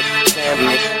 tempt me, tempt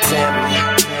me, tempt me, tempt me.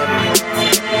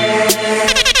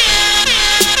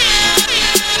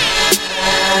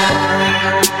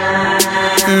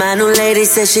 My new lady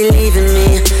says she leaving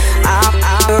me.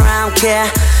 I'm around,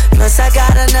 care. Plus I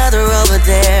got another over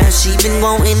there. She been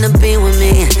wanting to be with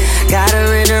me. Got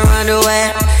her in her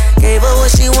underwear. Gave her what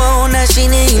she want, that she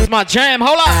needs. It's my jam,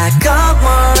 hold up. I got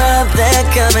one up there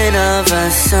coming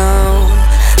over soon.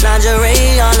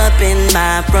 Lingerie all up in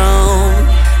my room.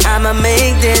 I'ma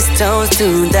make this toast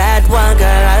to that one girl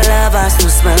I love. I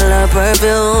still smell her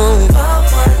perfume.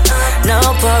 No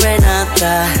for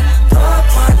another.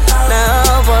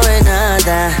 No for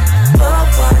another.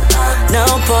 No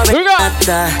for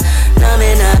another.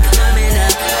 Numbing up.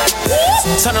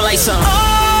 Turn the lights on.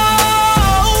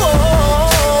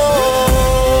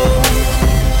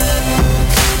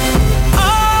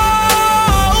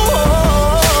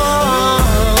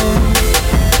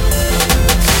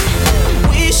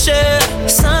 We share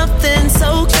something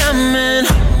so common,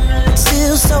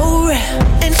 still so rare,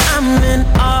 and I'm in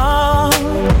awe.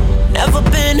 Never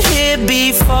been here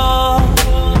before.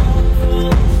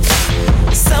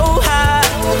 So high,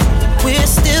 we're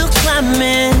still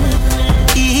climbing.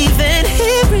 Even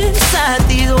here inside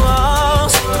these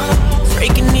walls,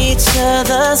 breaking each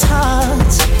other's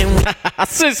hearts. And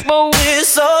we're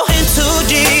so in too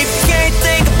deep, can't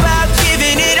think about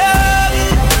giving it up.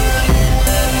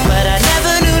 But I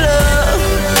never knew love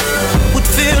would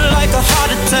feel like a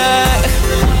heart attack.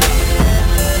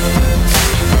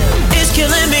 It's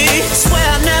killing me, swear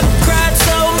I never cried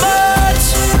so much.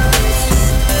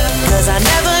 Cause I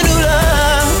never knew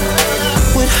love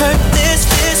would hurt this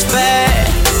bad.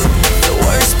 The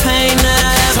worst pain that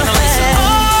I ever had.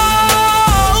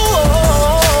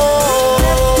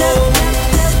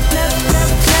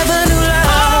 Never knew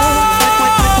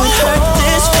love would hurt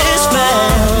this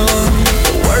bad.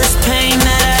 The worst pain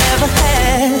that I ever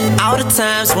had. All the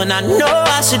times when I know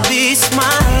I should be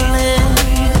smiling,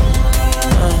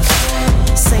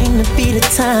 seem to be the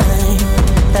time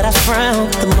that I frown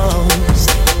the most.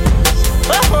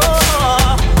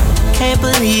 Oh, can't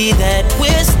believe that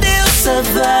we're still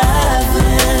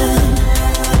surviving.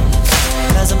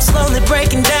 Cause I'm slowly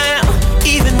breaking down,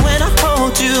 even when I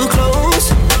hold you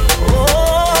close.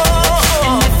 Oh,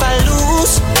 and if I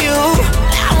lose you,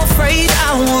 I'm afraid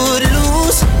I would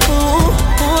lose who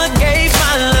I gave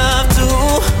my love to.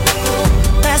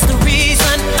 That's the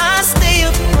reason I stay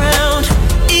around,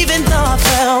 even though I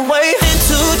fell way in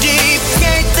too deep.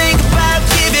 Can't think about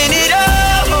giving it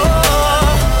up.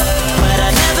 But I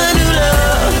never knew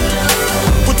love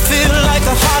would feel like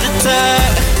a heart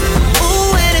attack.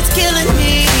 Ooh, and it's killing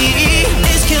me.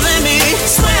 It's killing me.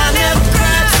 Swear I never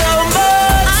cried so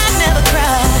much. I never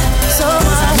cried so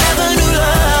much. I never knew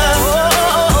love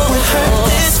would hurt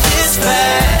this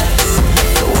bad.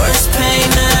 The worst pain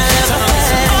that I ever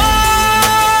had.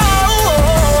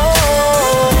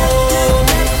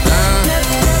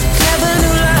 Never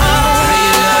knew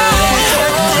love would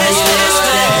hurt this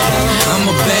bad. I'm a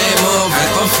bad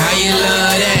motherfucker. How you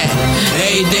love that?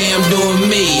 Every day I'm doing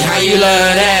me. How you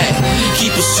love that?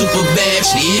 Keep a super bad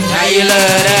shit. How you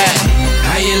love that?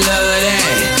 How you love that?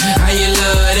 How you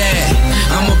love that?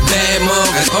 I'm a bad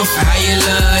motherfucker. How you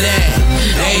love that?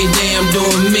 Every day I'm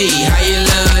doing me. How you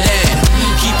love that?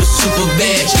 Keep a super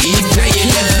bad shit. How you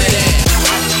love that?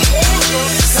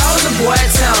 Soulja Boy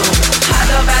told him, hop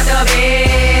up out the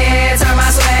bed, turn my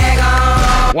swag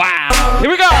on. Wow, here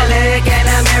we go. Look in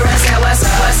the mirror, say what's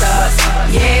up, what's up?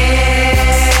 Yeah.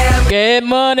 Get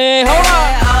money, hold on.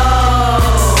 I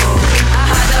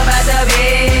hopped up out the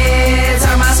bed,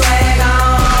 turn my swag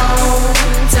on.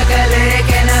 Took a look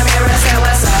in the mirror, say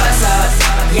what's up, what's up?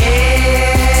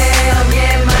 Yeah, I'm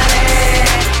getting money.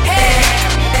 Hey,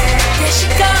 there she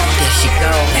go. There she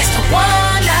go. That's the one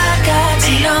I got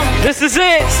to know. This is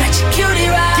it. Such a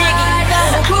cutie ride.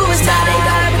 Who is now they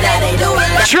do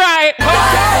it. Try it.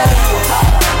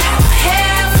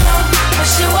 Hair flow, what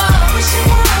she want,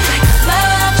 like a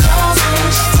love Jones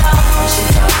when she talk,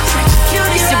 such a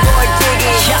cutie ride.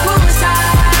 Who is now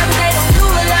they don't do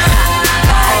it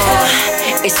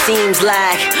like. It seems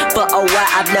like, but oh what,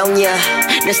 I've known ya.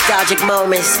 Nostalgic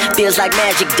moments, feels like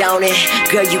magic, don't it?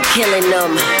 Girl, you killing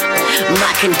them.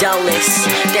 My condolence.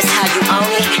 That's how you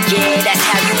own it. Yeah, that's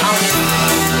how you own it.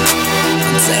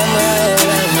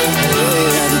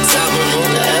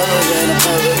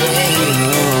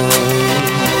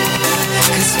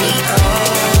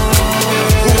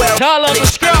 Tell them to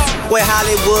scroll. with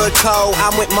Hollywood Code.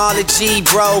 I'm with Marley G,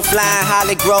 bro. Flying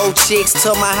Holly Grove chicks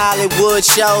to my Hollywood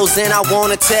shows. And I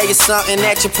wanna tell you something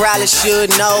that you probably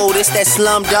should know. This that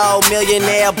Slumdog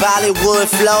Millionaire Bollywood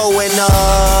flow. And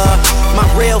my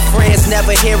real friends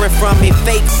never hearing from me.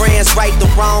 Fake friends write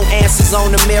the wrong answers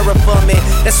on the mirror for me.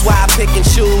 That's why I pick and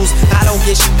choose. I don't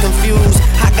get you confused.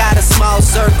 I got a small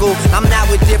circle. I'm not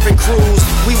with different crews.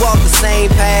 We walk the same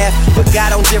path, but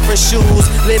got on different shoes.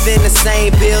 Live in the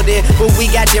same building, but we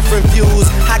got different views.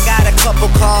 I got a couple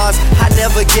cars I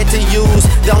never get to use.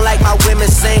 Don't like my women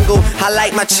single, I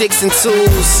like my chicks in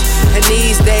twos. And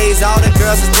these days, all the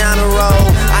girls is down the road.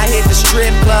 I hit the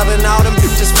strip club and all them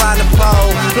bitches find a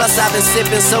pole. Plus I've been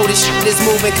sipping, so this shit is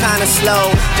moving kinda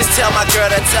slow. Just tell my girl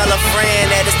to tell a friend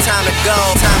that it's time to go.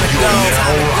 Time to go.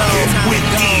 Time to go. With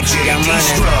DJ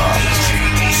D-Struck.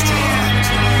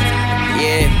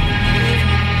 Yeah.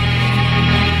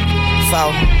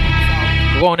 So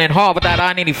going in hard with that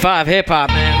I-95 hip hop,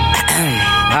 man.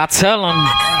 I tell him.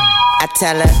 I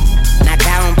tell her, knock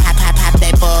down, pop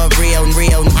that for real.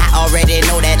 I already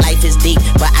know that life is deep,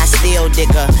 but I still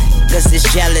dig her. Cause it's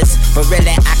jealous, but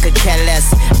really I could care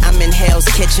less. I'm in Hell's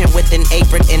Kitchen with an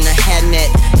apron and a hairnet.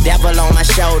 Devil on my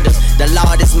shoulders, the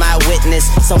Lord is my witness.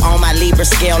 So on my Libra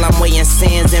scale, I'm weighing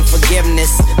sins and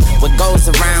forgiveness. What goes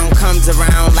around comes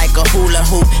around like a hula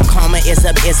hoop. Karma is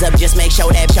up, just make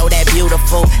sure that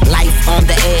beautiful life on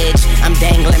the edge. I'm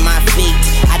dangling my feet.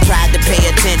 I tried to pay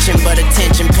attention, but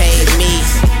attention paid me.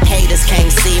 Haters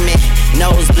can't see me,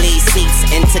 nosebleed seats.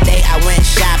 And today I went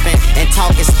shopping, and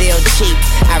talk is still cheap.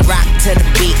 I rock to the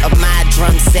beat of my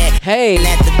drum set. Hey,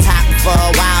 at the top for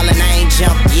a while and I ain't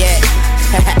jumped yet.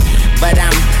 But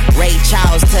I'm Ray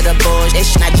Charles to the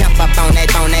bullshit. I jump up on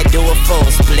that, do a full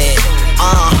split.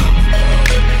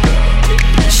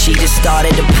 She just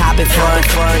started to pop it front,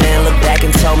 and look back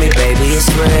and told me, baby, it's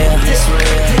real.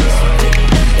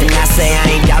 And I say I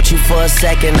ain't doubt you for a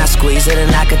second. I squeeze it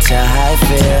and I could tell how I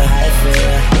feel.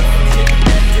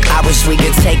 I wish we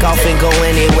could take off and go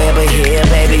anywhere but here,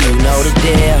 baby, you know the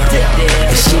deal.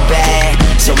 And she bad,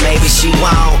 so maybe she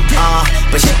won't,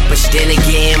 but then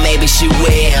again, maybe she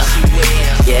will.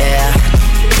 Yeah,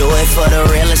 do it for the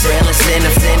realest in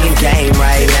the game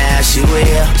right now, she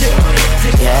will.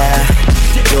 Yeah,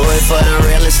 do it for the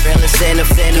realest in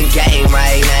the game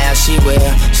right now, she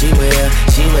will.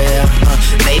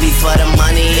 Maybe for the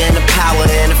money and the power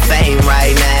and the fame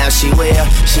right now, she will.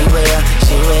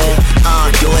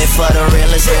 Do it for the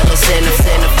realest in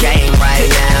the game right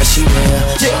now, she will.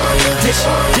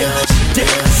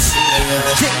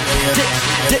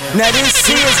 Now this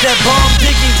here's that bomb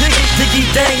diggy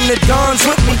dang, the Don's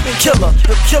with me.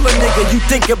 Killer nigga, you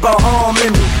think about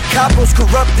harming me. Capo's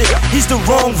corrupted, he's the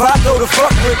wrong Vato to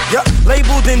fuck with. Yup,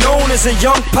 labeled and known as a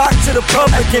young Pac to the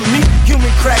public. And me,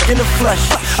 human crack in the flesh.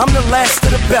 I'm the last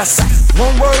of the best.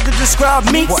 One word to describe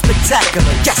me,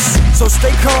 spectacular, yes. So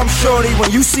stay calm, shorty,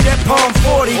 when you see that Palm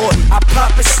 40. I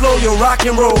pop it slow, you rock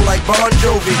and roll like Bon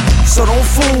Jovi. So don't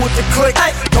fool with the click,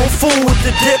 don't fool with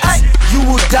the dips. You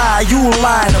will die, you will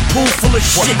lie in a pool full of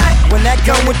shit. When that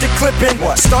gun with the clipping,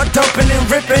 start dumping and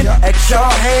ripping. At y'all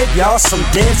head, y'all some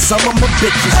dead, some of my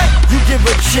bitches. You give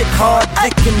a chick hard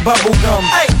dick and bubble gum.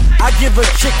 I give a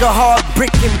chick a hard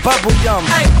brick and bubble yum.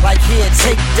 Like here,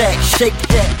 take that, shake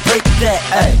that, break that,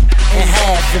 in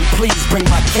half, and please bring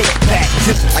my cake back.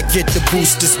 I get the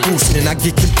boosters boosting, I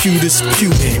get computers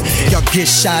puting. Y'all get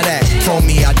shot at, call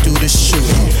me, I do the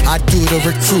shooting. I do the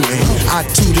recruiting, I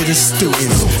tutor the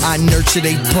students. I nurture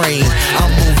their brain,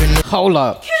 I'm moving the. Hold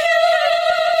up.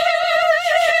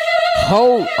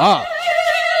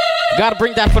 Gotta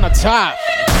bring that from the top.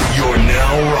 You're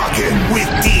now rocking with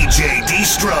DJ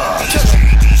D-Struck.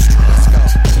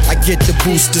 I get the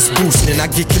boosters boosting,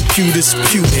 I get computers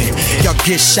puting. Y'all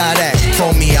get shot at,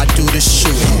 call me, I do the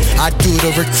shooting. I do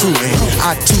the recruiting,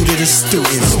 I tutor the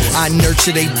students. I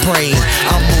nurture their brain,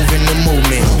 I'm moving the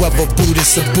movement. Whether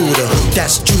Buddhist or Buddha,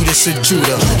 that's Judas or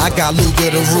Judah. I got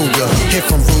Luga to Ruga, hit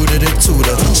from Ruda to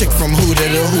Tuda, chick from Huda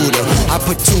to Huda. I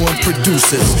put two in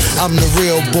producers, I'm the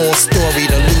real ball story,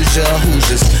 the loser of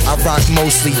Hoosiers. I rock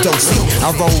mostly dosey,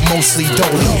 I roll mostly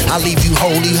dolly. I leave you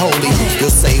holy, you'll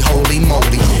say holy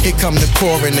moly. Here come the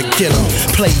core and the killer,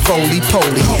 play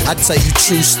roly-poly. I tell you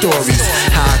true stories,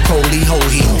 how I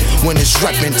holy-holy. When it's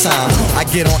reppin' time, I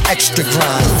get on extra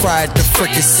grind. Fried the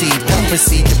fricassee, pepper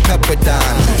seed to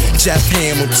pepperdine. Jeff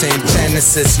Hamilton,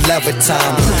 Genesis,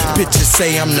 Levitime. Bitches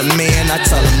say I'm the man, I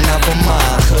tell them never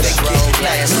mind. They get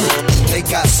classy, they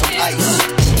got some ice.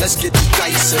 Let's get the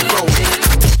dice and roll it.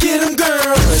 Get them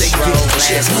girls, they get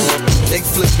chips, they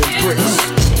flippin'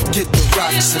 bricks. Get the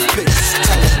rocks and picks,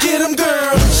 tell them get them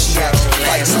girls. She actin'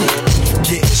 feisty,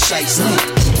 getting shicey.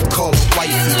 Call her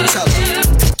wifey, tell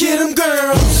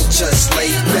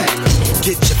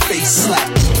clap.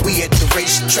 We at the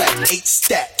racetrack, 8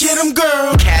 stack. Get 'em,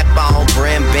 girl. Cap on,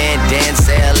 brim, bend,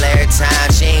 Denzel every time.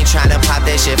 She ain't tryna pop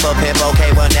that shit for pimp.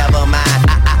 Okay, well, never mind.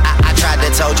 I tried to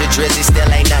told you, Drizzy still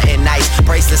ain't nothing nice.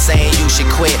 Bracelet saying you should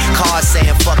quit. Cars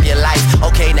saying fuck your life.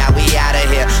 Okay, now we out of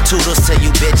here. Toodles to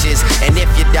you bitches. And if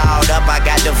you dolled up, I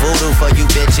got the voodoo for you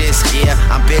bitches. Yeah,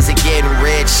 I'm busy getting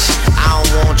rich. I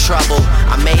don't want trouble.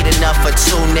 I made enough for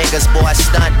 2 niggas, boy,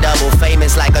 stunt double.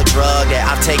 Famous like a drug that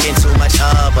I'm taking too much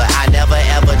of. But I never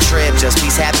ever trip. Just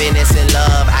peace, happiness, and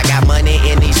love. I got money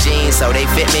in these jeans, so they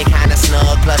fit me kinda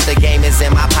snug. Plus the game is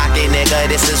in my pocket, nigga.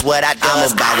 This is what I do.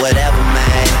 I'm about whatever,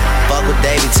 man. Fuck what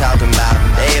they be talking about.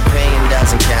 Their opinion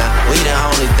doesn't count. We the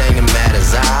only thing that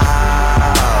matters.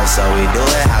 So we do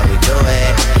it how we do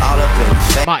it. All up in the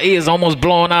face. My ears almost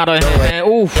blown out of here, man.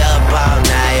 Oof. Up all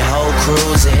night, whole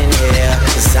crew's in here.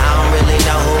 Cause I don't really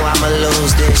know who I'ma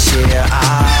lose this year.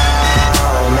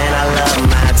 Oh, man, I love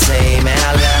my team. Man,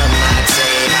 I love my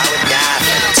team. I would die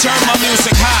for them. Turn my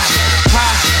music high,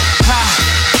 high, high,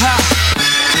 high.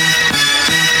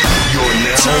 You're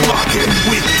now rocking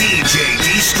with DJ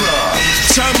D-Struck.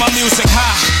 Turn my music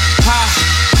high, high,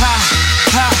 high,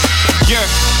 high. Yeah.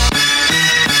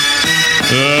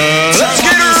 Let's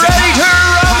get ready to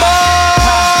rumble!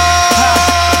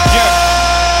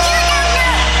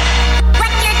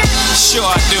 Sure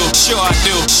I do, sure I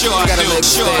do, sure I do,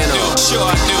 sure I do, sure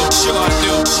I do, sure I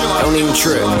do, sure I do. Don't even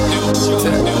trip.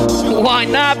 Why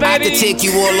not, baby? I could take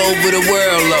you all over the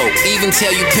world, low. Even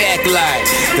tell you pack live.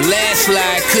 The last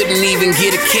slide couldn't even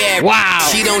get a cab. Wow.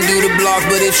 She don't do the blogs,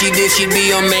 but if she did, she'd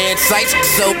be on mad sites.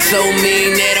 So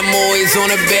mean that I'm always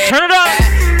on a bad. Turn it up.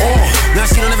 Now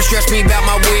she don't ever stress me about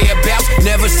my whereabouts.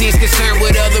 Never seems concerned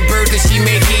with other birds that she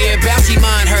may care about. She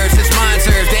mind hers, it's mine's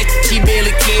hers. That she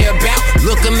barely care about.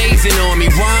 Look amazing on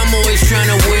me. Why I'm always trying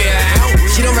to wear out.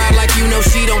 She don't ride like you know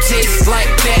she don't taste like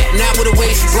that. Not with a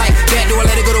waist like that. Do I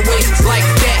let her go to waist like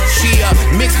that? She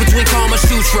mix between Kama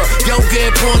Sutra,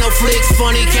 yoga and porno flicks.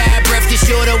 Funny cat breath gets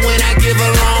shorter when I give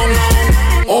her long.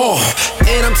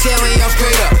 And I'm telling y'all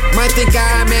straight up. Might think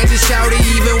I imagine shouty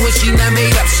even when she not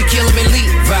made up. She kill him in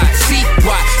Levi's. See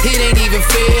why? It ain't even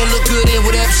fair. Look good in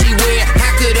whatever she wear.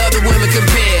 How could other women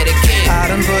compare? They can't. I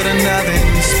done put another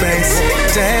in your space.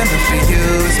 Damn, it for you,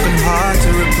 it's been hard to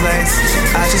replace.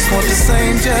 I just want the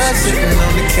same judge sitting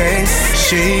on the case.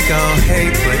 She gon'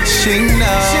 hate, but she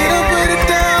knows. She don't put it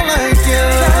down like you.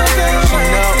 She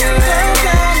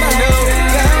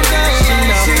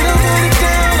know. She don't put it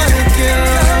down like you.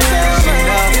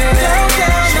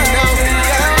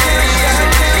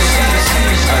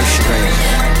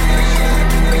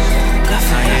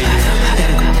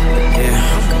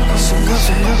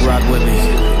 Rock with me.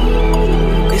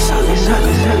 It's all or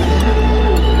nothing.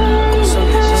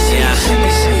 Yeah.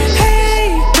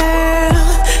 Hey girl,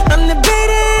 I'm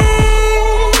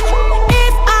debating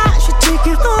if I should take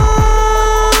you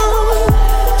home.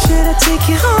 Should I take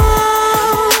you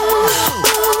home?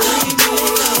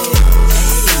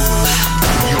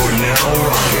 You're now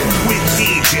rocking with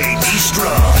DJ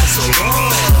D-Struck.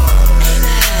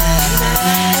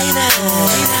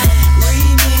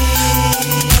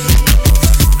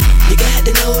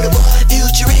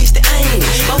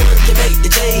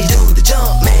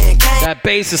 That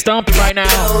bass is stomping right now.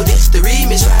 Yo, this the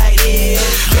remix right here.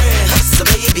 Grand hustle,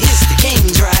 baby, it's the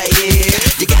kings right here.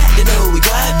 You got to know we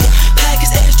got it.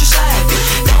 Package extra sloppy.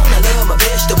 Don't I love my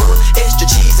vegetable? Extra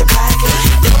cheese and broccoli.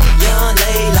 Don't young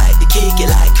lady like to kick it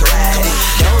like karate.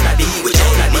 Don't I be with you?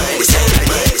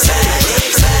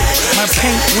 My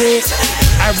paint wet,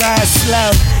 I ride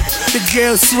slow. The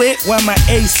girls sweat while my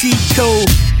AC cold.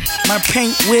 My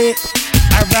paint wet,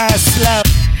 I ride slow.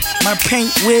 My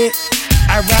paint wet,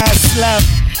 I ride slow.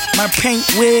 My paint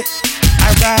wet,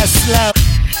 I ride slow.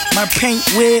 My paint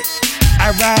wet,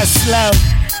 I ride slow.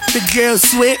 The girls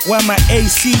sweat while my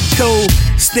AC cold.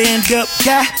 Stand up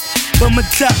guy, but my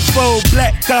top fold.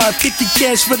 Black card, 50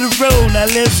 cash for the roll. Now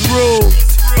let's roll.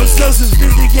 I'm so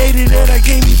sophisticated that I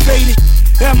can't be faded.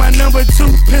 Got my number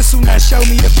 2 pencil, now show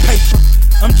me the paper.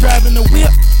 I'm driving the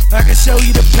whip, I can show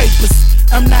you the papers.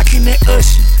 I'm knocking that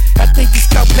Usher, I think it's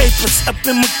called papers. Up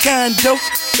in my condo,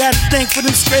 gotta thank for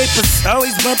them scrapers.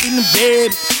 Always bumping them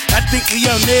baby, I think we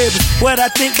all neighbors. What I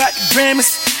think about the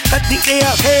Grammys, I think they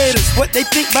all haters. What they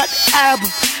think about the album,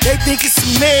 they think it's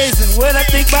amazing. What I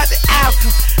think about the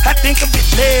outcome, I think a bit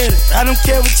later. I don't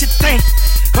care what you think,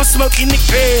 I'm smoking the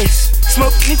grass.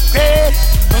 Smoking the grass,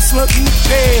 I'm smoking the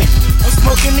grass. I'm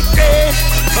smoking the grass,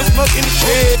 I'm smoking the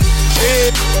grass.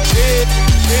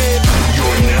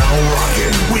 You're now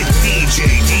rocking with DJ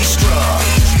D-Struck.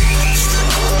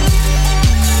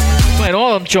 Playing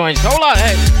all them joints. Hold on,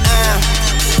 hey.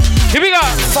 Here we go.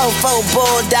 Fofo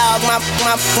bulldog, my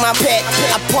pet.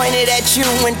 I pointed at you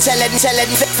and tell it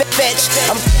fetch.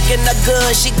 I'm f***ing her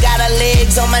good, she got her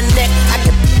legs on my neck. I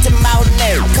can beat them out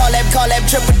there. Call that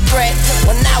triple threat.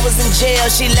 When I was in jail,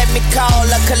 she let me call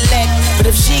her collect. But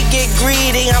if she get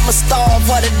greedy, I'ma starve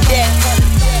her to death.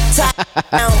 Top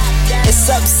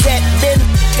it's upset. Been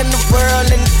in the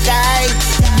world and die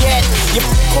yet. You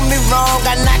f*** with me wrong,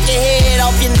 I knock your head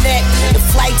off your neck. The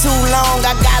flight too long,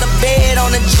 I got a bed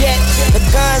on a jet. The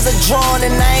guns are drawn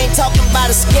and I ain't talking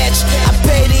about a sketch. I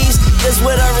pay these niggas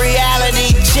with a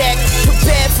reality check.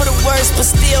 Prepared for the worst, but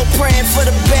still praying for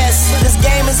the best. This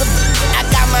game is I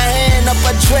got my hand up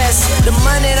a dress. The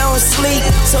money don't sleep,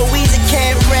 so easy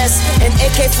can't rest. And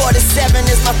AK-47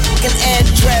 is my fucking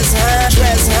address, huh?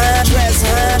 Dress, huh? Dress,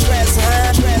 huh? Dress,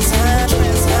 huh? Dress, huh?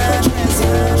 Dress, huh? Dress,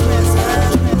 huh? Dress,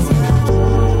 huh?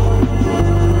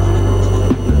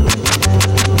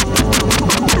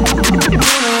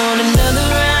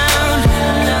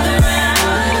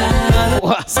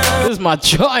 What? This is my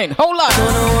joint. Hold on.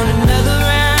 Another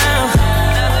round.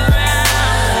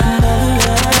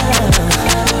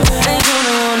 Ain't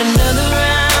gonna want another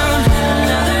round.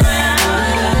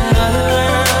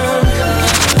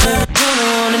 Gonna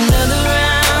want another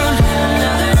round.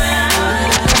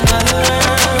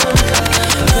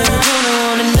 Gonna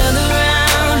want another round.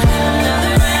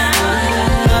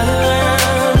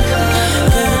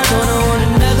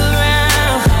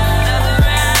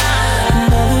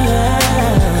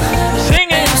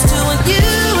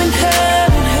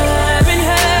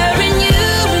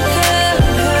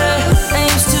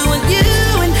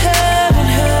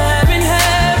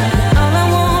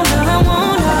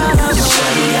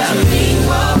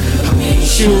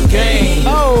 You game.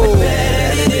 Oh.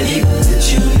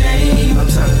 I'm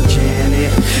talking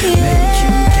Janet, Maybe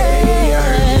QK,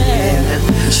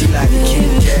 she like a Kim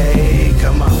K.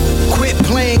 Come on. Quit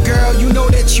playing, girl, you know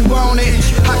that you own it.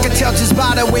 I can tell just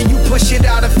by the way you push it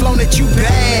out and flown it, you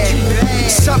bad.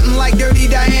 Something like Dirty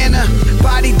Diana,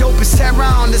 body dope as Sarah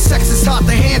on the sex is hard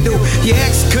to handle. Your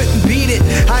ex couldn't beat it,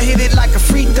 I hit it like a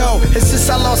free throw. And since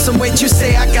I lost some weight, you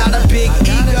say I got a big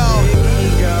ego.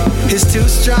 It's too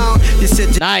strong. You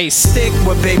said nice. Stick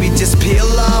with baby, just peel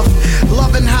off.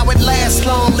 Loving how it lasts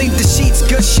long. Leave the sheets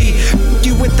gushy.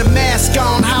 You with the mask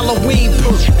on, Halloween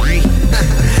push.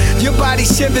 Your body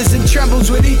shivers and trembles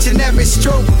with each and every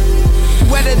stroke.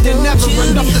 Wetter than ever,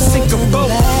 enough to sink a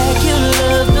boat. Your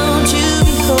love, don't you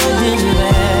be holding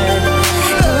back.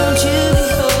 Don't you be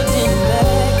holding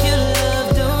back. Your love,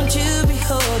 don't you be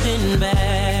holding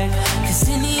back. 'Cause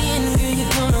in the end, girl, you're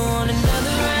gonna want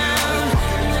another round.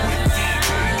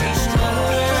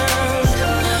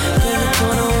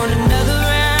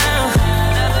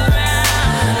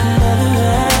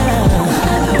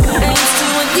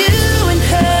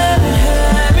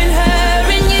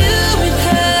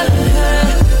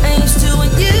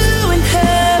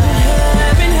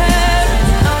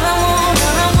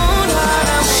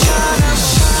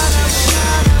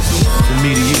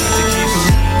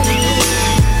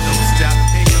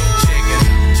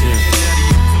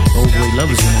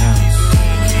 Lovers in the house.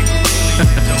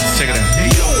 Check it out.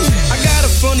 I got a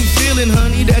funny feeling,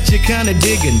 honey, that you're kinda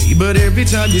digging me. But every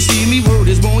time you see me, word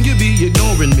is born, you be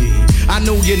ignoring me. I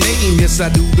know your name, yes I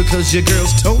do, because your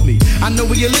girls told me. I know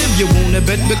where you live, you wanna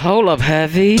bet. Hold up,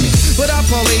 Heavy. But I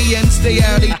parlay and stay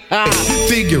out of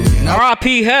figuring.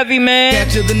 R.I.P. Heavy, man.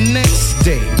 Catch you the next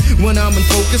day. When I'm in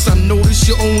focus, I notice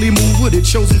you only move with a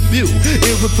chosen few.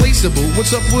 Irreplaceable,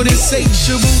 what's up with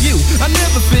insatiable you? I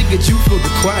never figured you for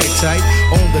the quiet type.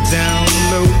 On the down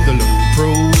low, the low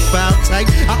profile type.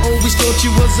 I always thought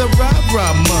you was a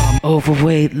rah-rah mom.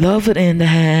 Overweight, love it in the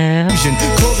house.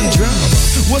 Causing drama.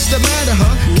 What's the matter,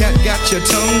 huh? Cat got your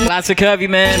tongue. Classic Heavy,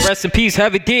 man. Rest in peace,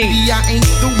 Heavy D. I ain't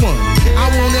the one. I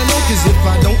wanna know, 'cause if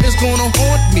I don't, it's gonna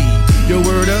haunt me. Your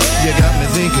word up, you got me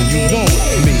thinking you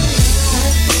want me.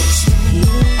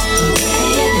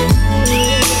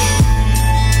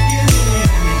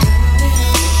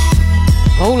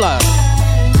 Hold up.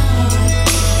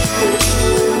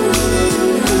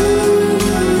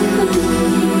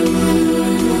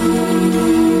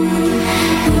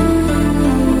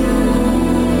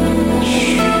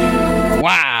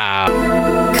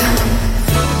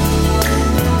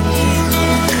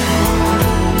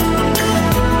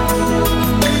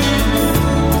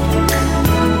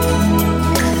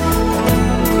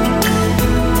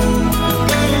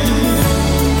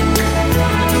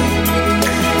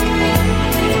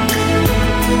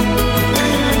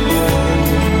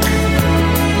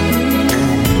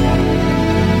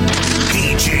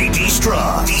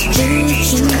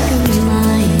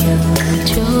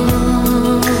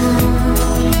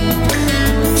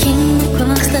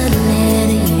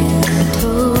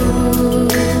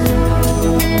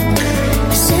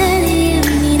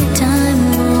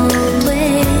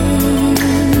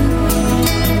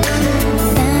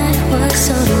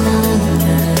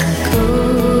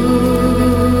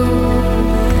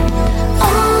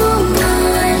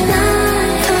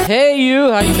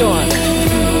 How you doing?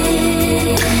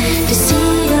 To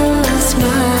see your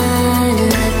smile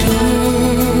again.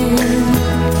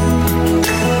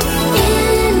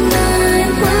 In my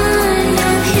mind,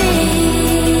 I'm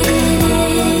hidden,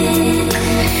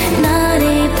 not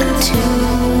able to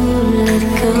let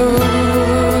go.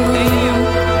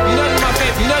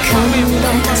 Come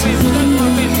back to me.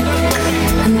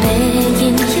 I'm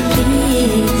begging you,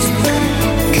 please.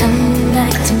 Come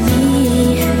back to me.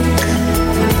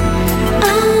 I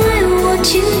want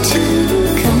you to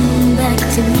come back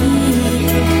to me.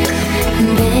 I'm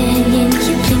begging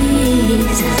you,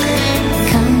 please.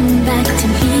 Come back to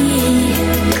me.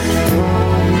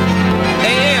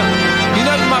 Hey, Em, you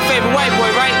know you're my favorite white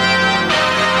boy, right?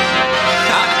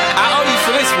 I owe you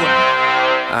for this one.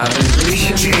 I've been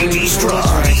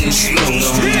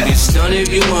get stunned if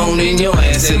you want in your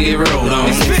ass to get rolled on.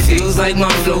 It feels like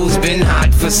my flow's been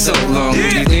hot for so long.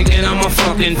 You thinking I'ma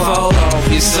fucking fall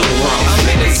off? You're so wrong. I'm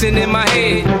innocent in my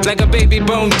head, like a baby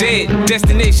bone dead.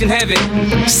 Destination heaven,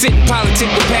 sitting politic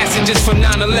with passengers from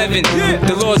 9/11.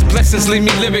 The Lord's blessings leave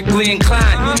me lyrically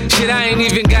inclined. Shit, I ain't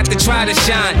even got to try to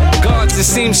shine. Guards and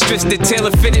seamstress that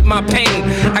tailor fitted my pain.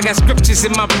 I got scriptures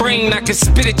in my brain, I can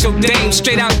spit at your dame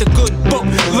straight out the good book.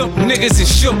 Look, niggas is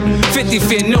shook. 50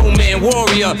 fear no man,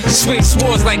 warrior. Swing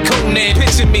swords like Conan.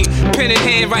 Picture me, pen in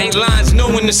hand, write lines,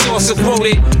 knowing the source of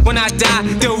quoted. When I die,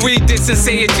 they'll read this and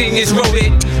say a genius wrote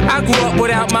it. I grew up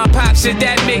without my pop, should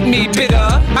that make me bitter?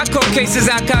 I caught cases,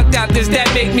 I cocked out, does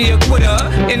that make me a quitter?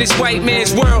 In this white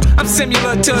man's world, I'm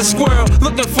similar to a squirrel,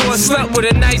 looking for a slut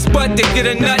with a nice butt to get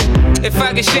a nut. If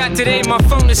I get shot today, my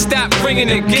phone will stop ringing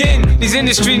again. These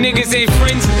industry niggas ain't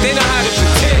friends, they know how to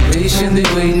pretend. Patiently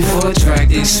waiting for a track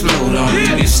to explode on.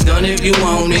 You get stunned if you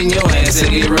want in your ass to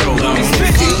get rolled on. It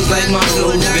feels like my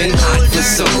flow's been hot for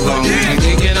so long. You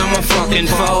thinking I'ma fucking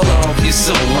fall off, you're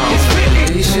so wrong.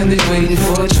 Patiently waiting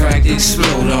for a track to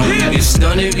explode on. You get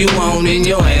stunned if you want in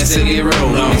your ass to get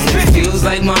rolled on. It feels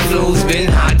like my flow's been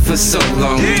hot for so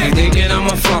long. You thinking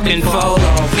I'ma fucking fall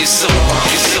off, you're so wrong,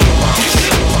 you're so wrong, you're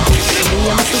so wrong.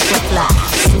 I'm super fly,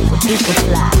 super duper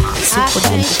fly, super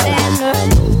duper fly.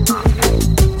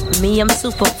 Me, I'm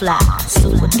super fly,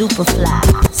 super duper fly,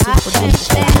 super duper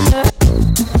fly.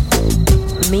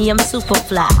 Me, I'm super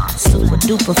fly, super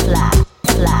duper fly,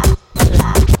 fly,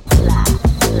 fly, fly,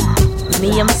 fly. Me,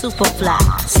 I'm super fly,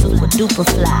 super duper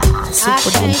fly,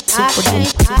 super duper, super duper,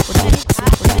 super duper,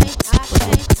 super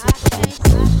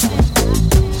duper.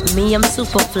 Me, I'm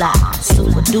super fly,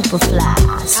 super duper fly,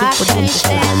 super duper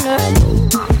fly.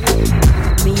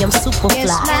 Me, I'm super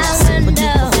fly, super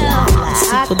duper fly,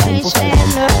 super duper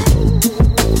fly.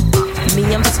 Me,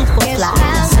 I'm super fly,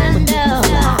 super duper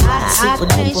fly, super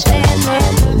duper fly.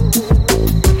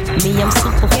 Me, I'm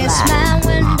super fly. It's my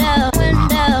window,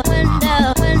 window, window,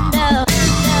 window.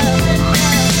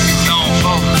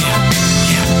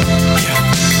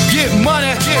 Get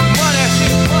money, get money,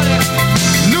 get money.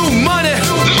 New money. The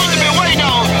money been waiting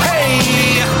on. Hey,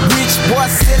 Rich boy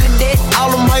selling that, all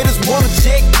them haters wanna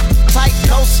check. Tight,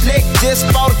 no slick, just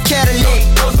bought a Cadillac.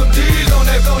 Throw some D's on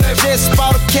that, just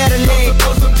bought a Cadillac.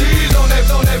 Throw some D's on that,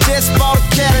 just bought a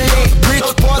Cadillac.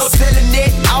 Rich boy selling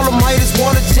that, all them haters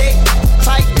wanna check.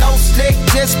 Tight, no slick,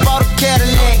 just bought a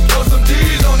Cadillac. Throw some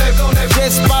D's on that,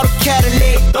 just bought a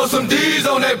Cadillac. Throw some D's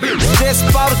on that bitch. Just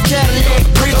bought a Cadillac.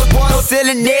 Rich boy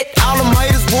selling that, all them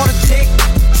haters wanna check.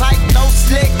 Tight, no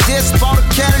slick, just bought a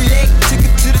Cadillac. Took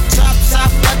it to the top,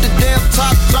 got the damn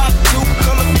top drop. Two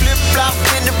color flip flop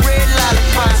and the red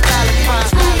lollipop.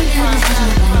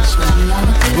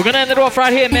 We're gonna end it off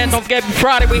right here, man. Don't forget,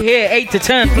 Friday we here, 8 to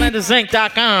 10,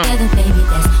 BlenderZinc.com. And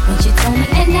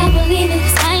I believe it,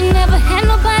 'cause I ain't never had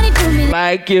nobody do me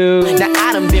like you. Now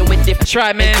I done been with different. That's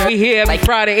right, man. We here every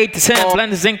Friday, 8 to 10,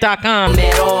 BlenderZinc.com.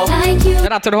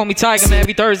 Shout out to the homie Tiger, man.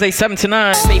 Every Thursday, 7 to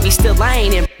 9. Baby, still I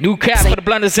ain't in. New cap for the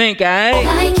Blender Zinc, alright?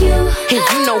 like you. And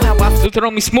you know how I feel. Salute to the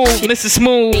homie Smooth, Mrs.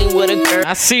 Smooth. With a girl.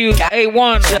 I see you,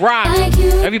 A1, Rock.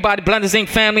 Everybody, Blender Zinc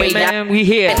family, man. We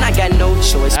here. And I got no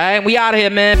choice. Alright, we out of here,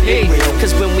 man. Peace.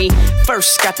 Cause when we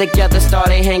first got together,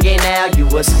 started hanging out, you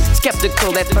was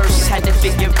skeptical at first, had to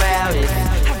figure out it.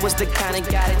 I was the kind of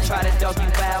guy that tried to dog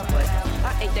you out, but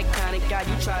I ain't that kind of guy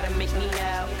you try to make me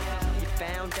out. You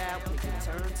found out when you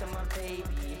turned to my baby.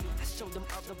 I showed them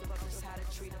other brothers how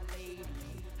to treat a lady.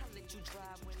 I let you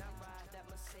drive when I ride.